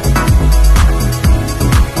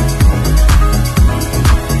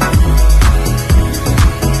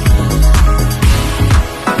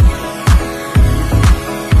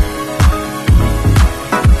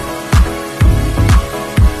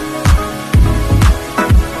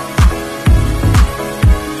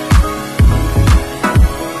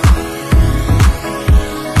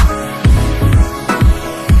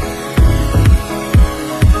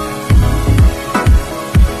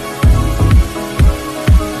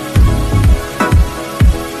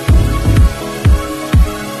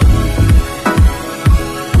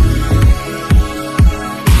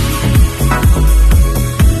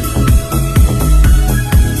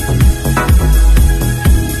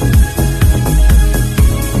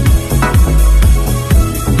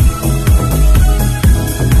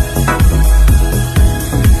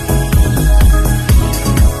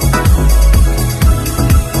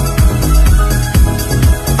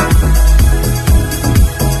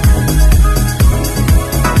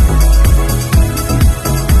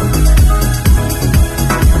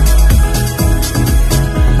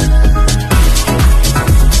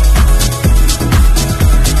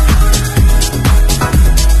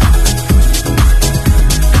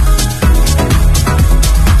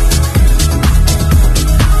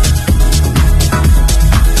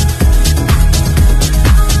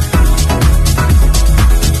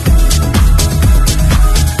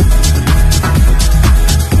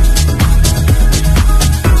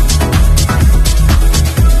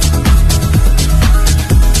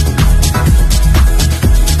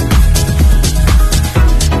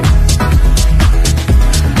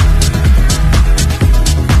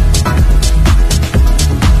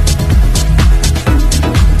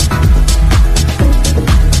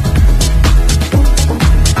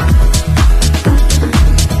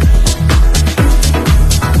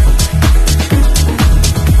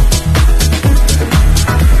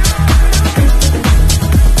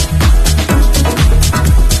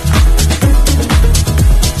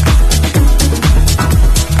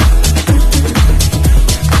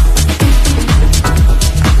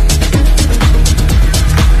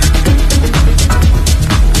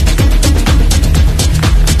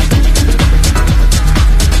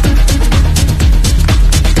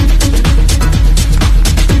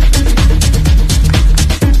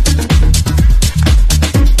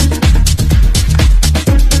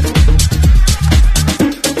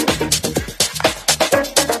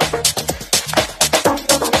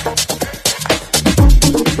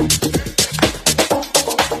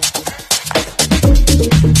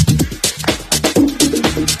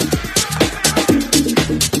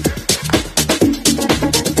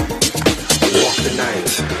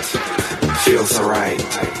 feels alright.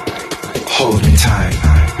 Hold me tight,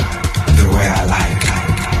 the way I like.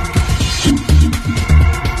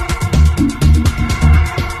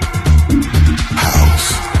 House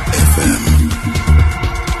FM.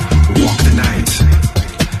 Walk the night,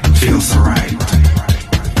 feels alright.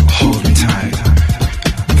 Hold me tight,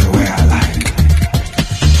 the way I like.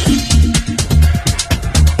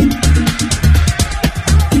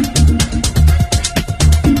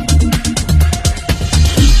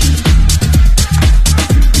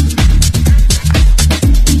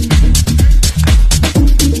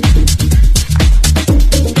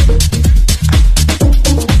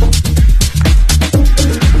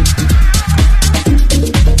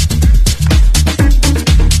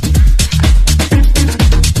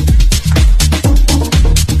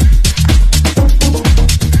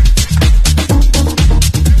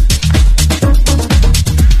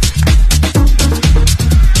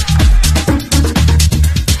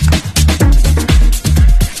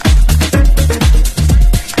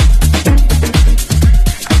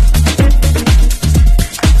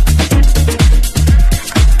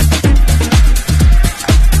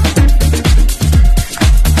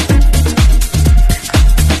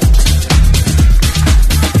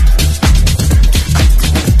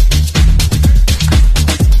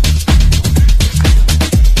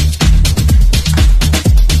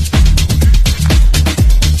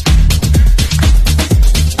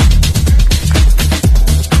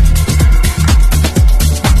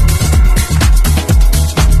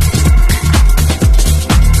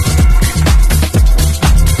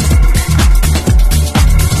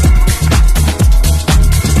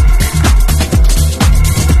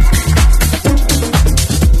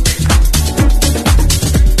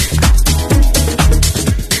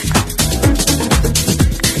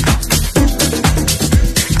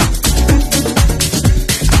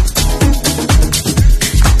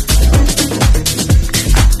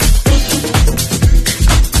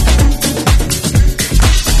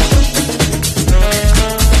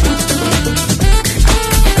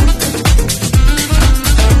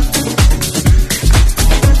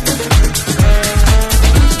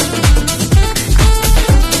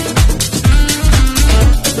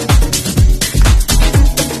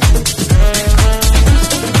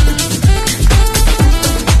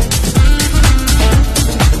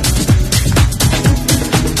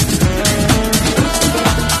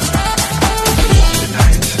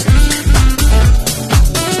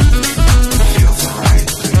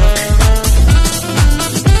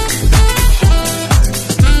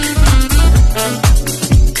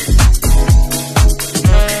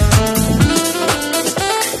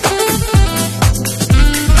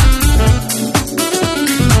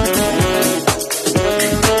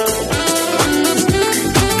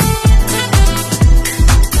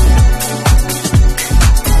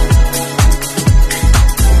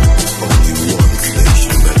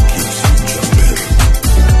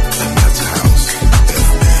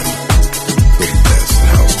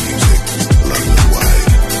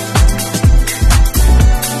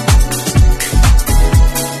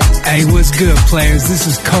 Hey, what's good, players? This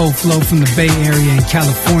is Cold Flow from the Bay Area in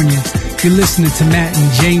California. You're listening to Matt and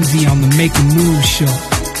Jamesy on the Making Moves show.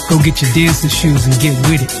 Go get your dancing shoes and get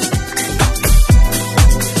with it.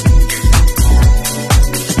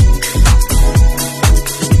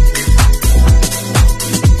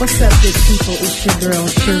 What's up, good people? It's your girl,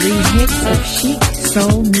 Cherie Hicks of Chic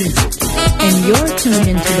Soul Music. And you're tuned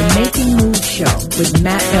into the Making Moves show with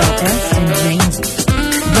Matt LS and Jamesy.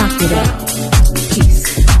 Rock it out. Peace.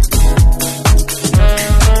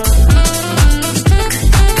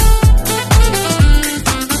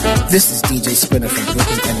 This is DJ Spinner from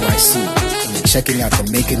Brooklyn, NYC, and you're checking out the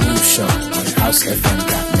Making Moves show on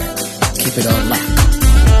housefm.net. Keep it on lock.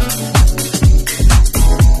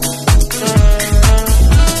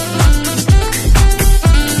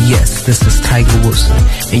 Yes, this is Tiger Wilson,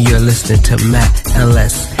 and you're listening to Matt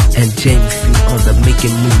LS and James C on the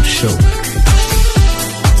Making Moves show.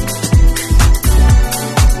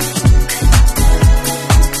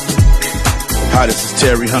 Hi, this is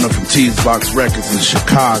Terry Hunter from Teasbox Records in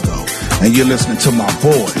Chicago, and you're listening to my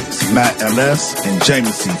boys, Matt LS and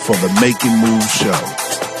Jameson, for the Making Moves show.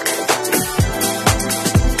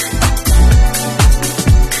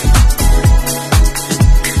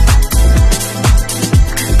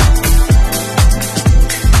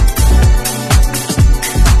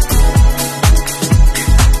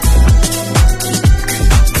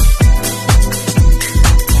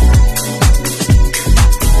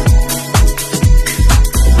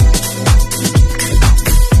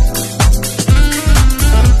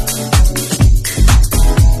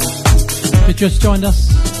 Just joined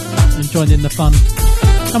us and joined in the fun.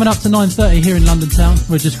 Coming up to 9:30 here in London town.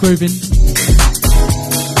 We're just grooving.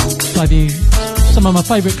 Maybe some of my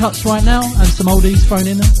favourite cuts right now and some oldies thrown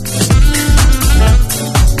in there.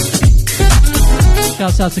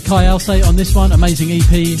 Shouts out to Kai Alsay on this one. Amazing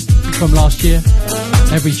EP from last year.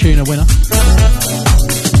 Every tune a winner.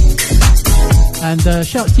 And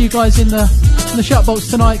shouts to you guys in the shout box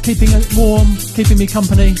tonight, keeping it warm, keeping me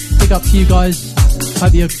company. Big up to you guys.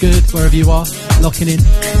 Hope you're good wherever you are, locking in.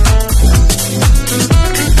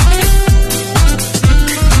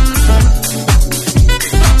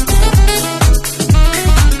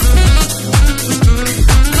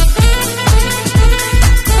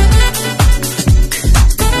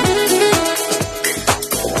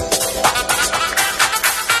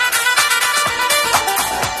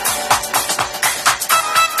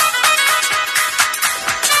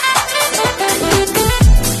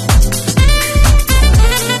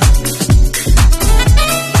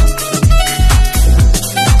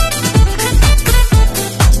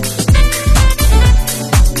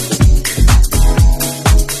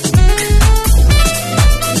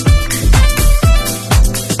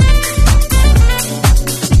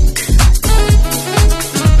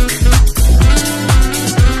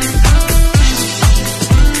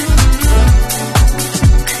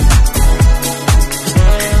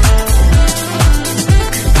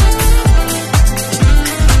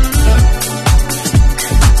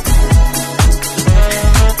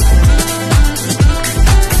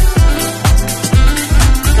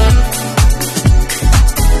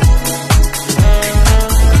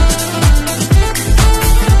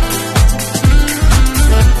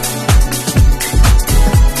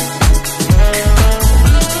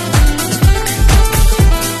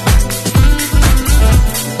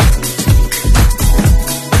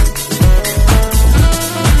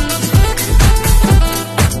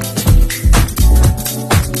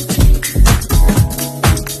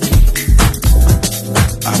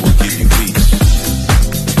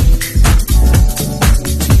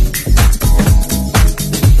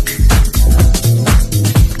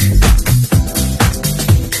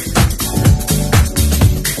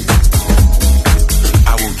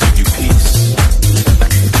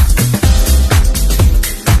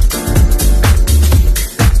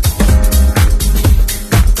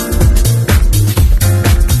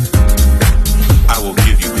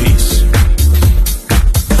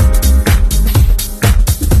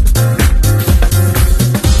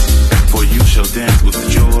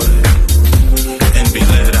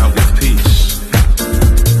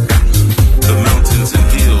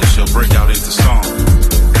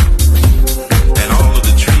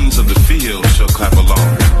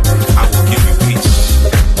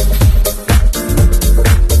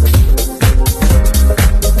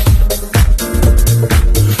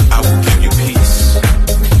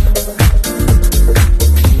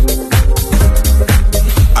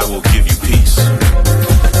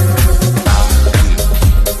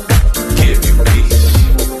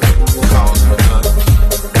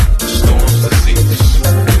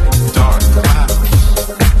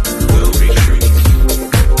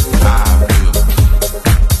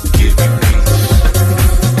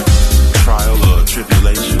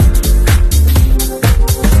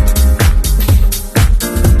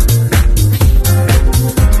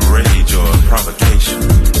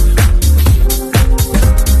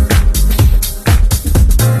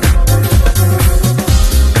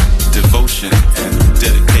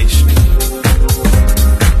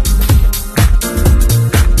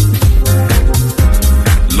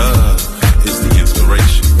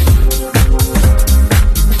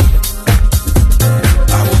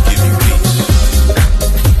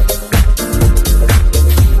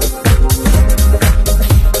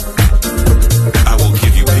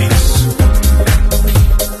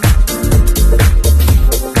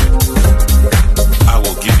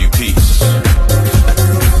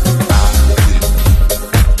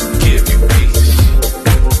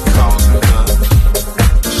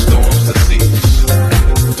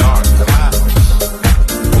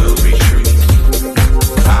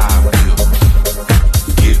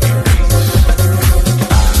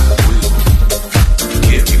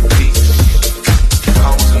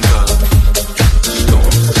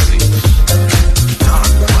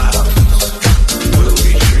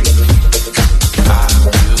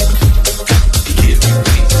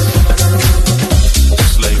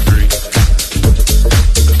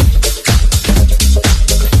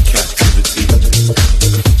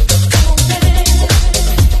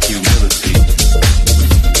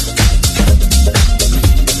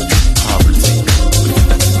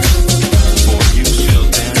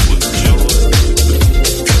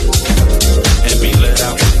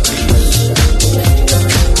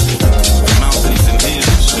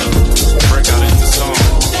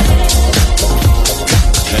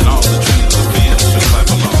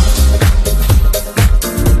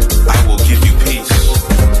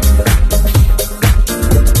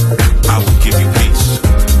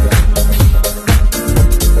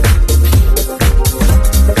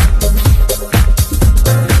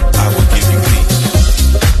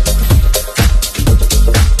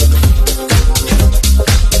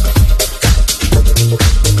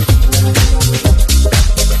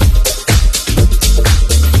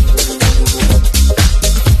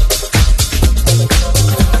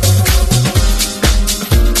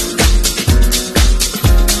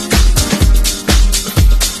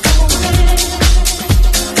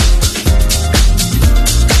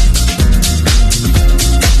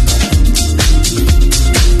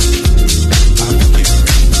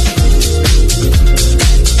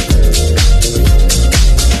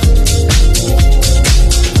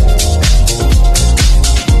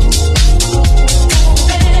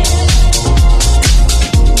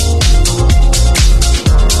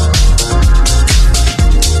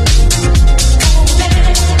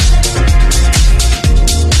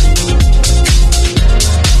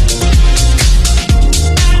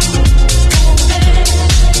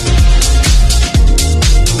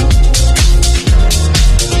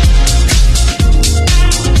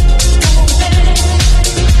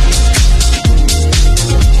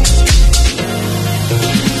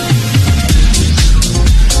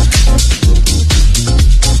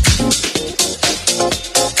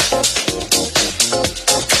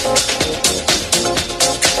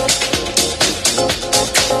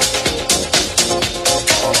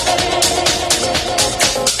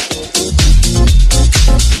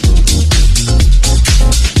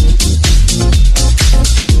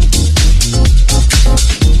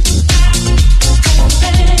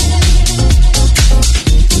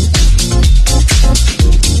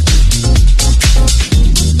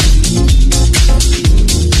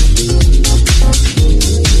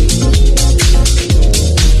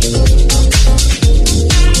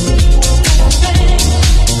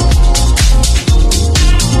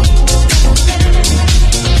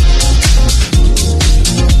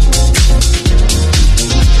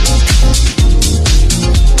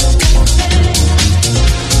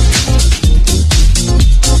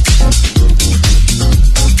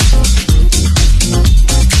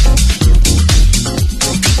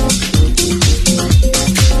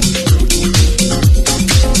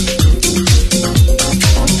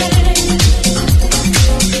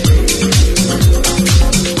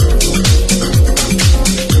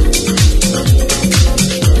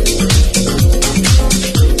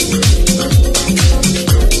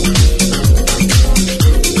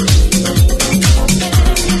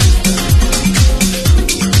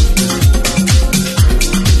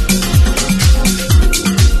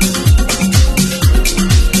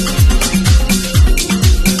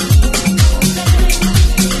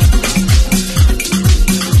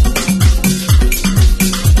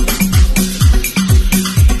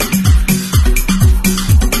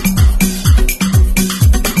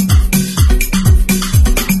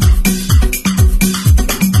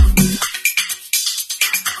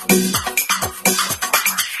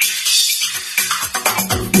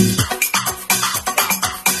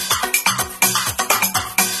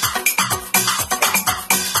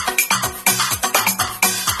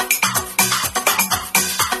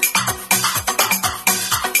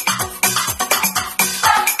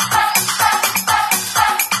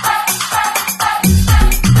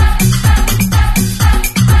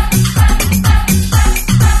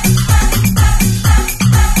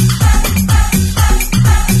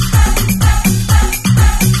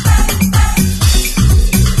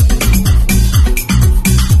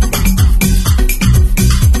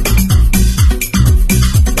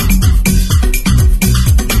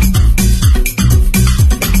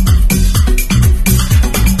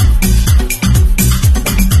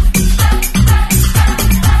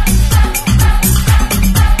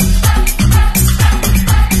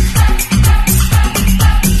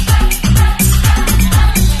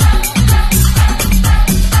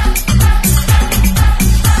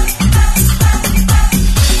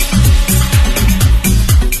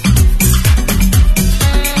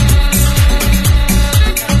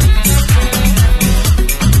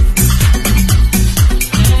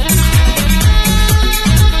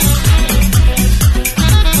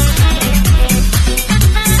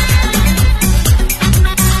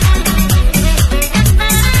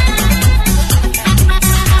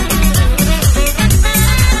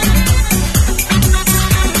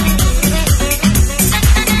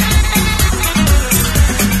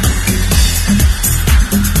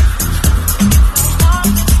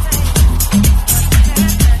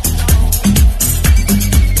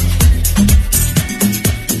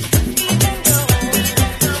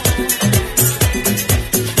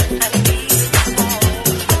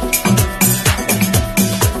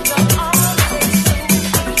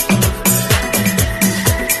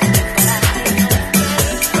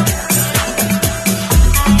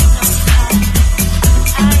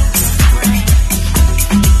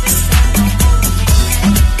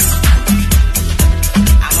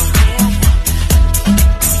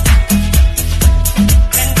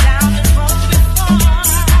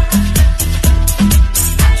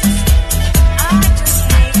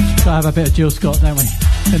 have a bit of Jill Scott, don't we?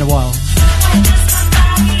 Been a while.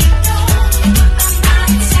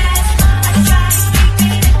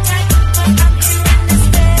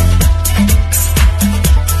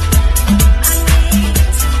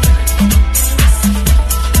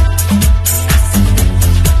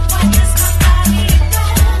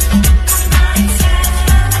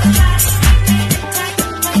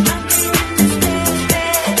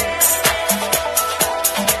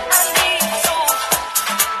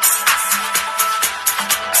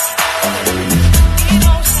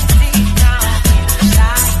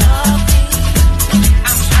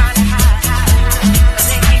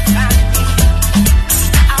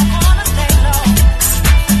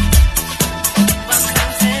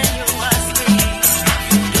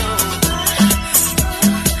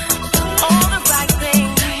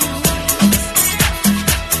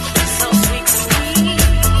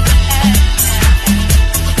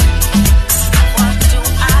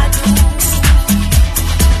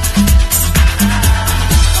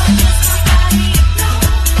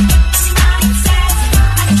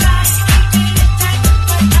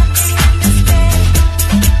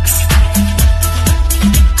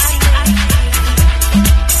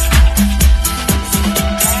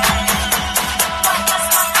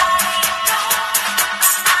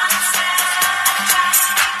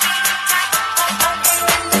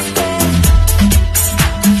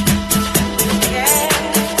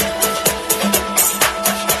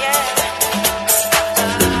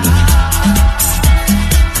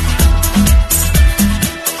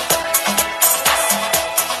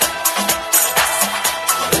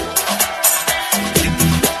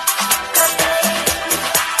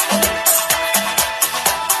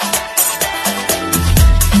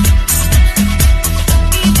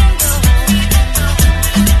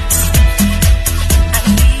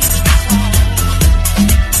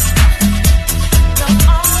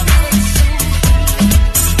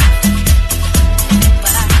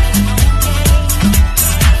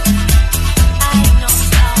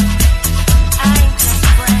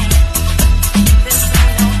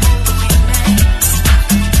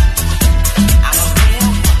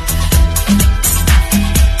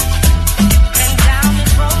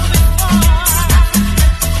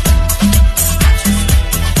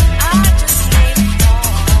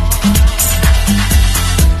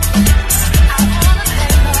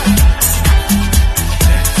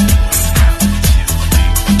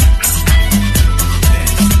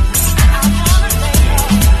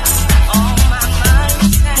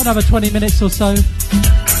 Another 20 minutes or so.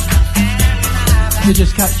 You're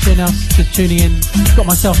just catching us, just tuning in. Got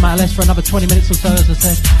myself, Matt LS, for another 20 minutes or so, as I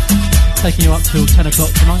said. Taking you up till 10 o'clock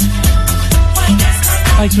tonight.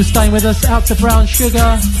 Thanks for staying with us. Out to Brown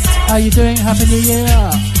Sugar. How you doing? Happy New Year.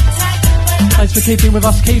 Thanks for keeping with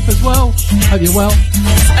us, Keith, as well. Hope you're well.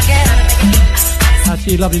 Out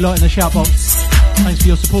to you lovely lot in the shout box. Thanks for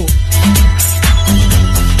your support.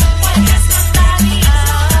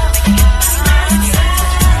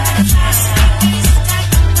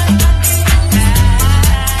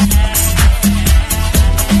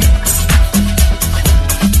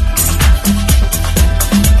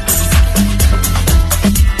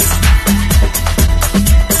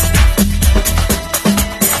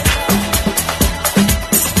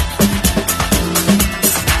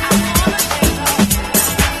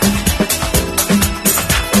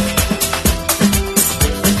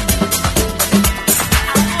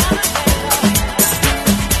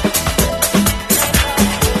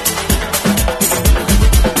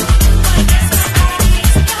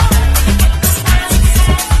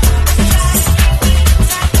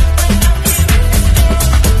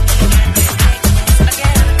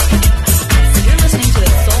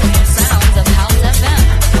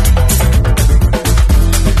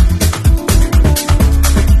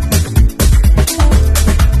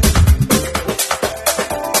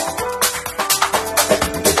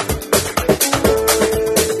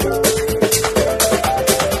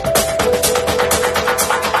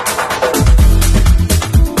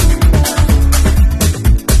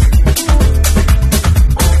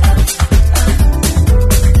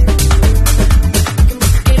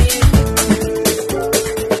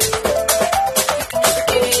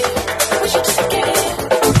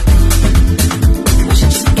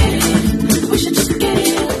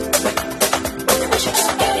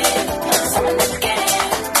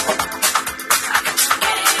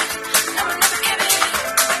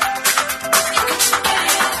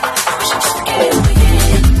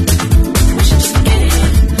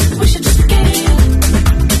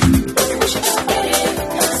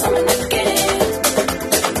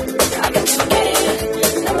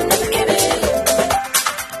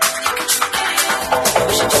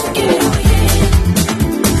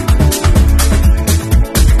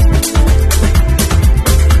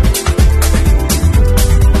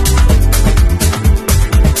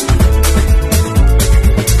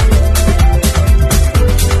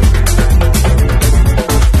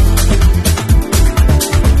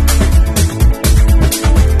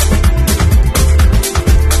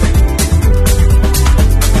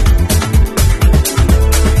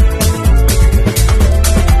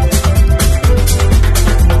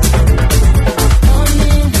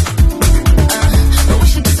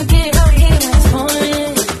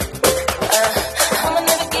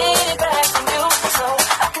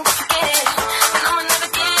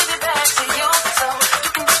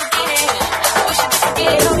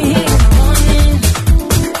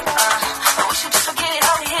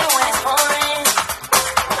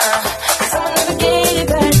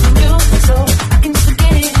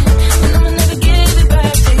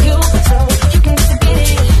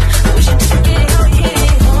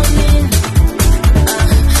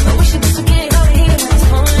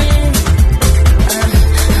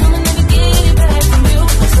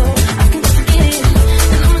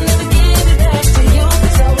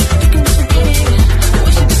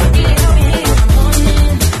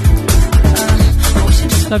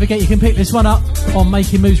 Don't forget you can pick this one up on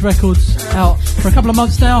Making Moves Records, out for a couple of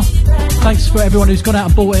months now. Thanks for everyone who's gone out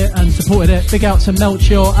and bought it and supported it. Big out to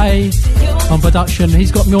Melchior A on production. He's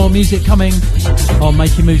got more music coming on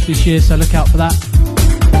Making Moves this year, so look out for that.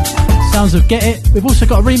 Sounds of Get It. We've also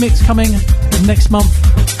got a remix coming next month.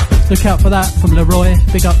 Look out for that from Leroy.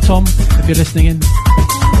 Big up Tom, if you're listening in.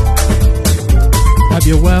 Hope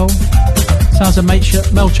you're well. Sounds of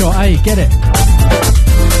Melchior A. Get It.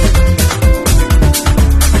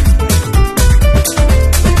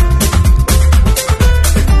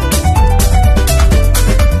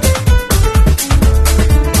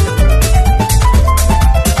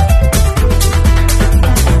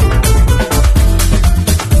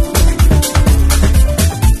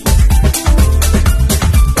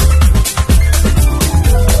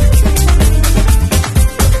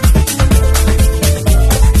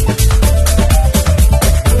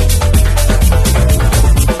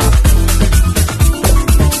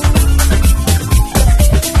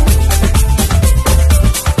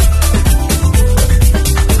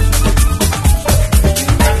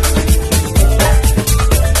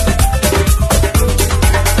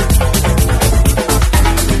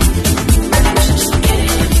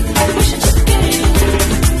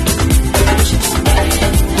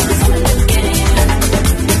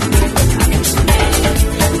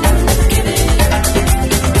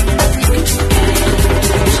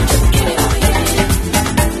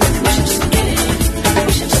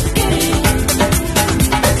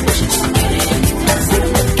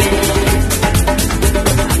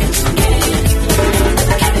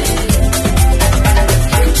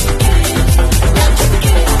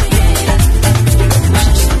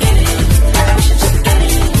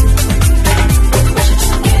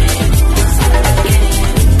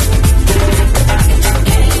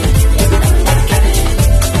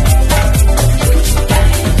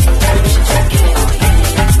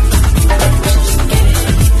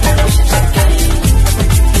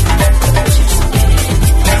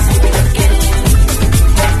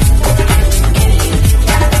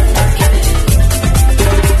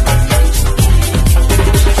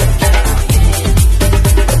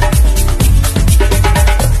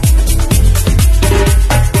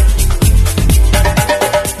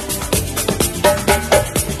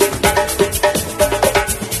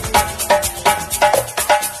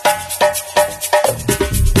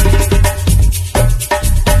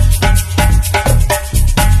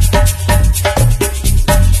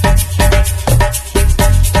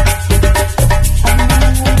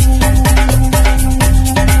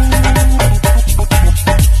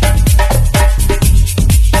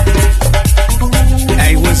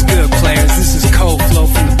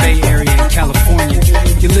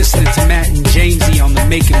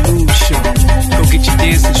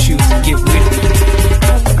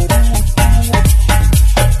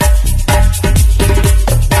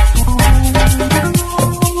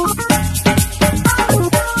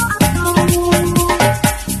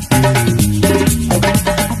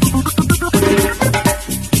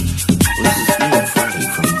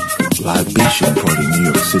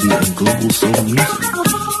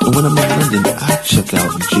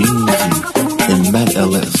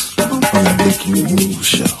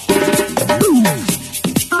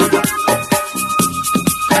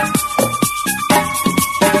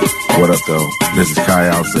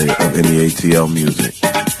 Music,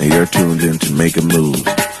 and you're tuned in to Making Moves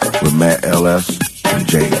with Matt LS and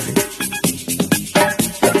Jamesy.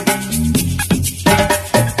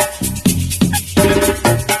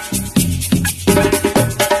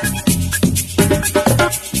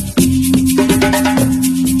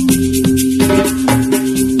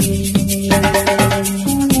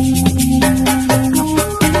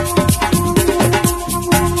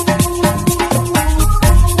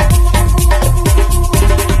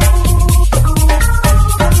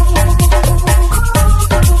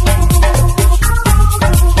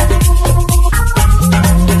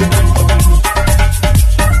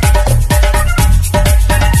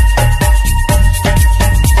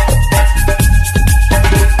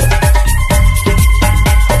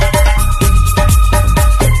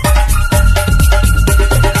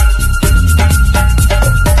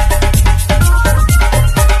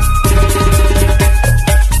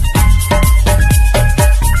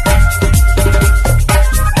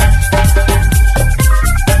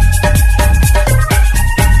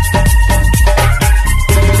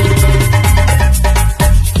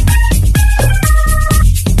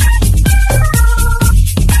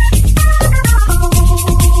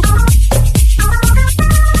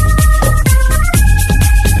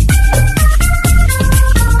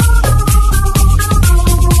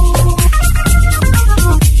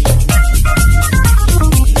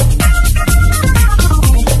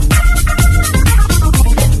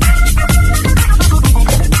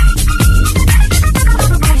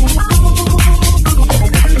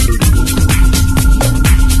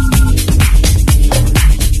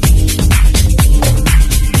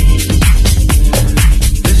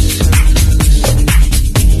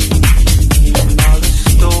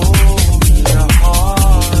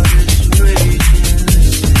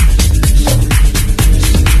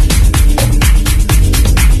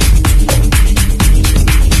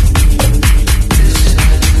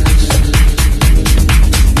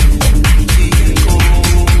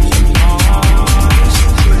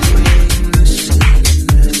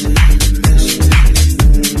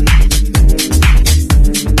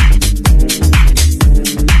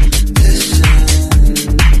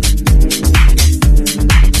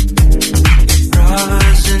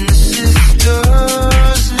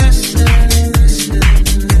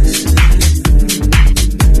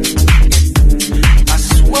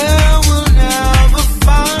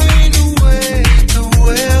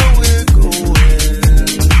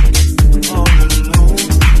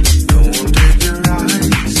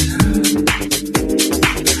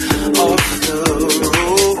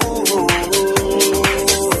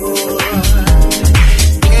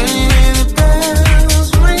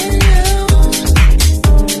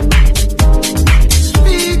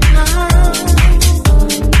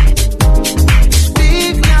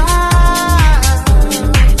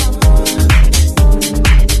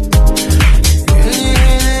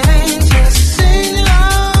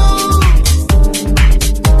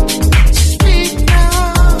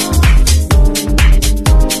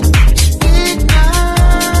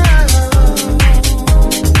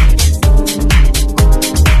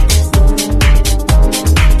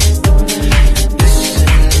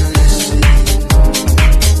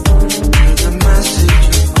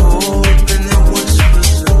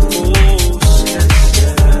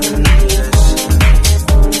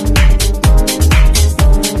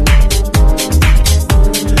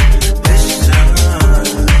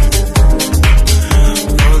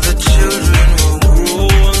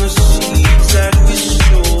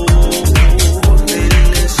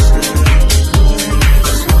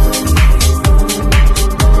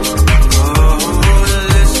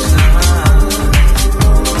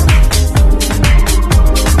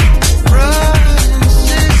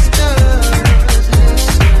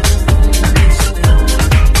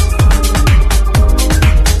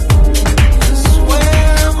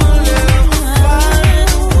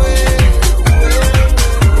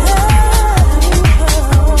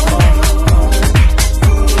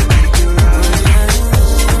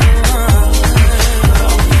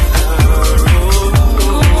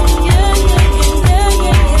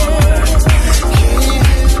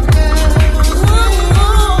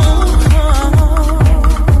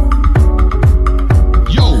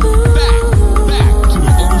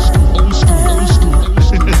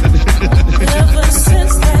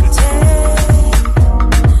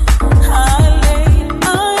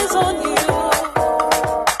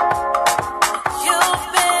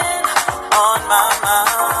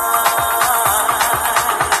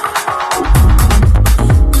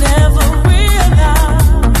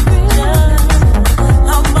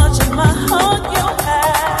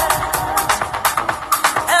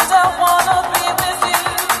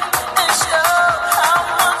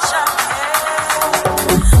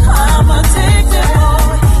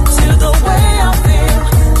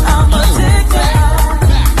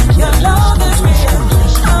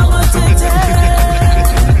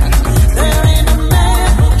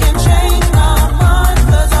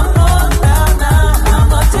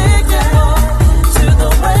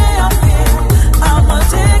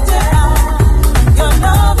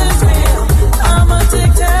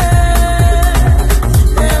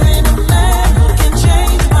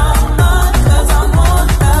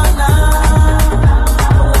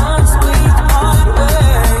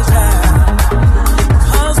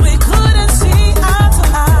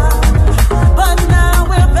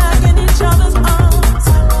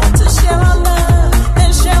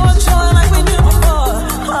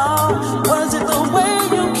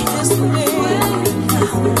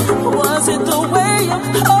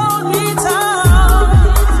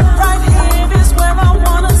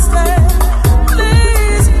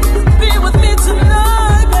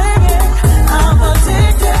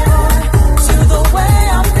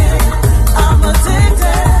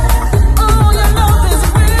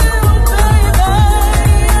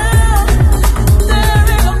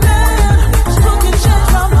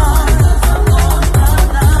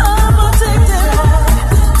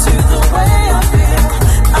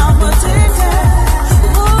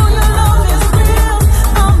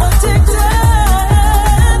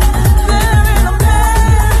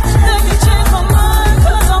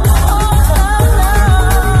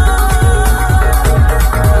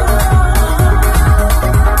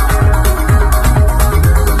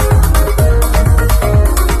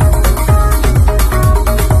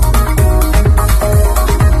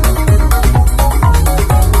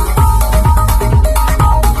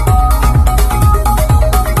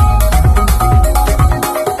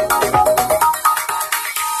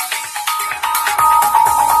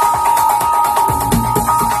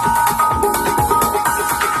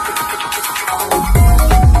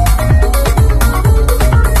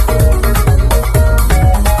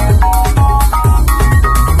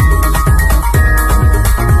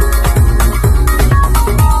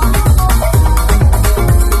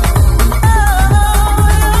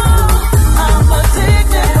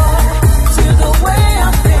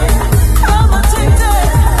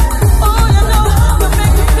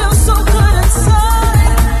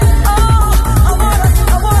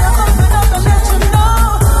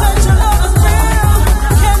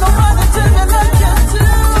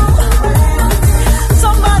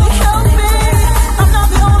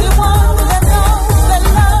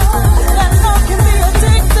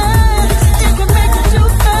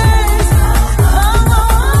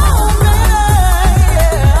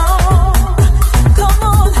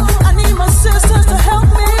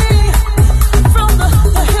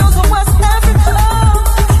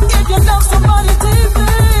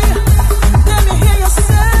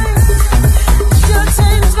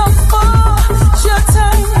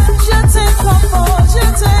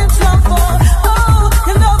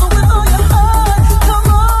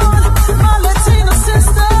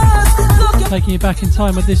 taking you back in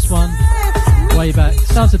time with this one. Way back.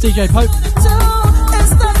 Sounds of DJ Pope.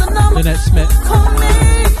 Lynette Smith.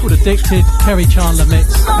 Called Addicted. Kerry Chandler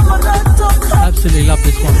mix. Absolutely love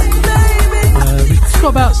this one. We've got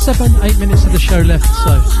about 7-8 minutes of the show left,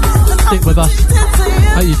 so stick with us.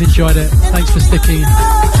 Hope you've enjoyed it. Thanks for sticking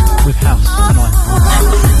with House tonight.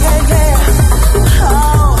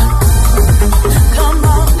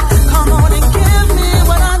 Come on and give me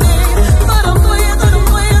what I need. But I'm with you.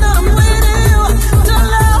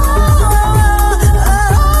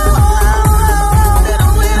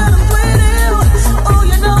 Oh,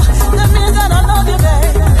 you know, that means that I love you,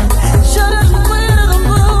 baby. Should've quit it on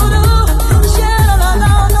voodoo.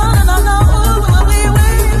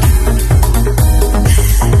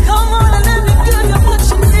 Come on and let me give you what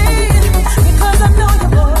you need. Because I know you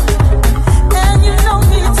would. And you know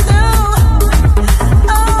me too.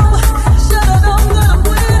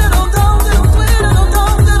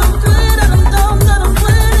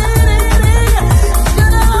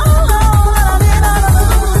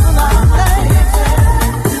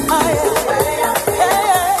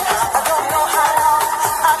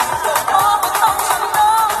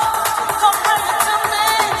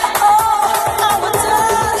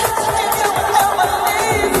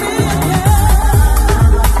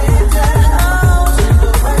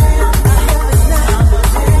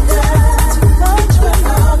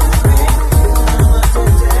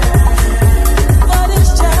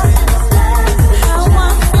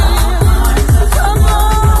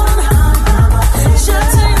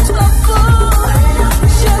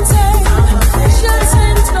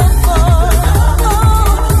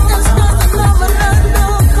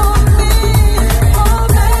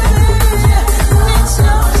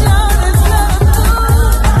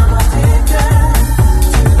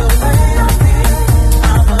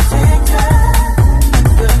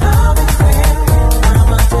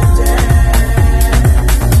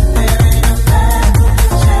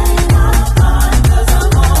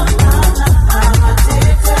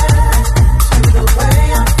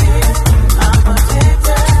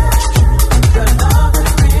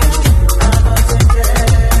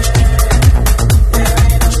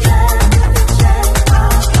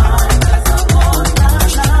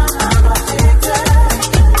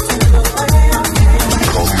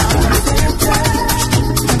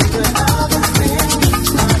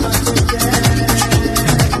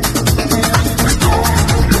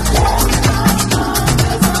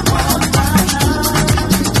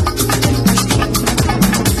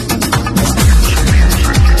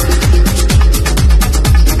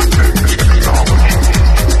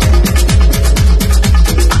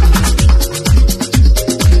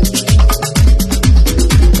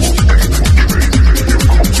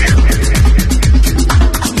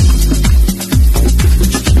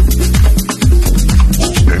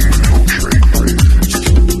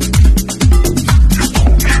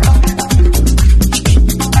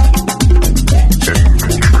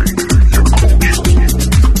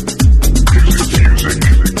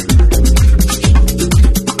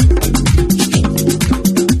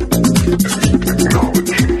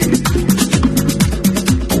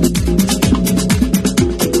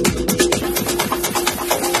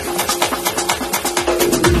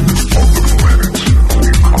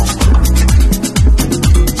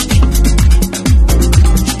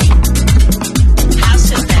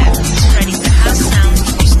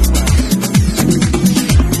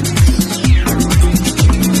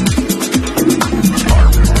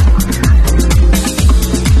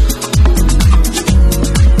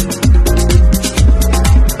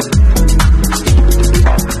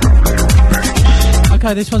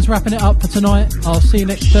 Okay, this one's wrapping it up for tonight. I'll see you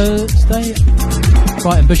next Thursday.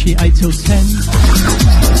 Bright and bushy, 8 till 10.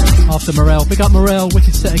 After Morel. Big up Morel,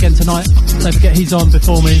 wicked set again tonight. Don't forget he's on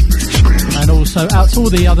before me. And also out to all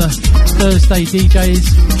the other Thursday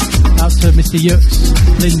DJs. Out to Mr. Yux,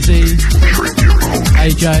 Lindsay,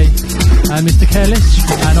 AJ, and Mr. Careless.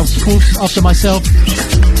 And of course, after myself,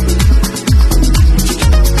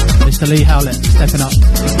 Mr. Lee Howlett, stepping up.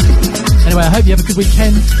 Anyway, I hope you have a good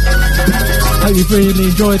weekend. Hope you've really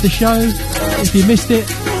enjoyed the show. If you missed it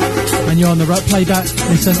and you're on the playback,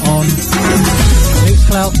 listen on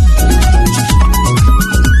Mixcloud.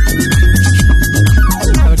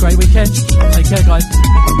 Have a great weekend. Take care, guys.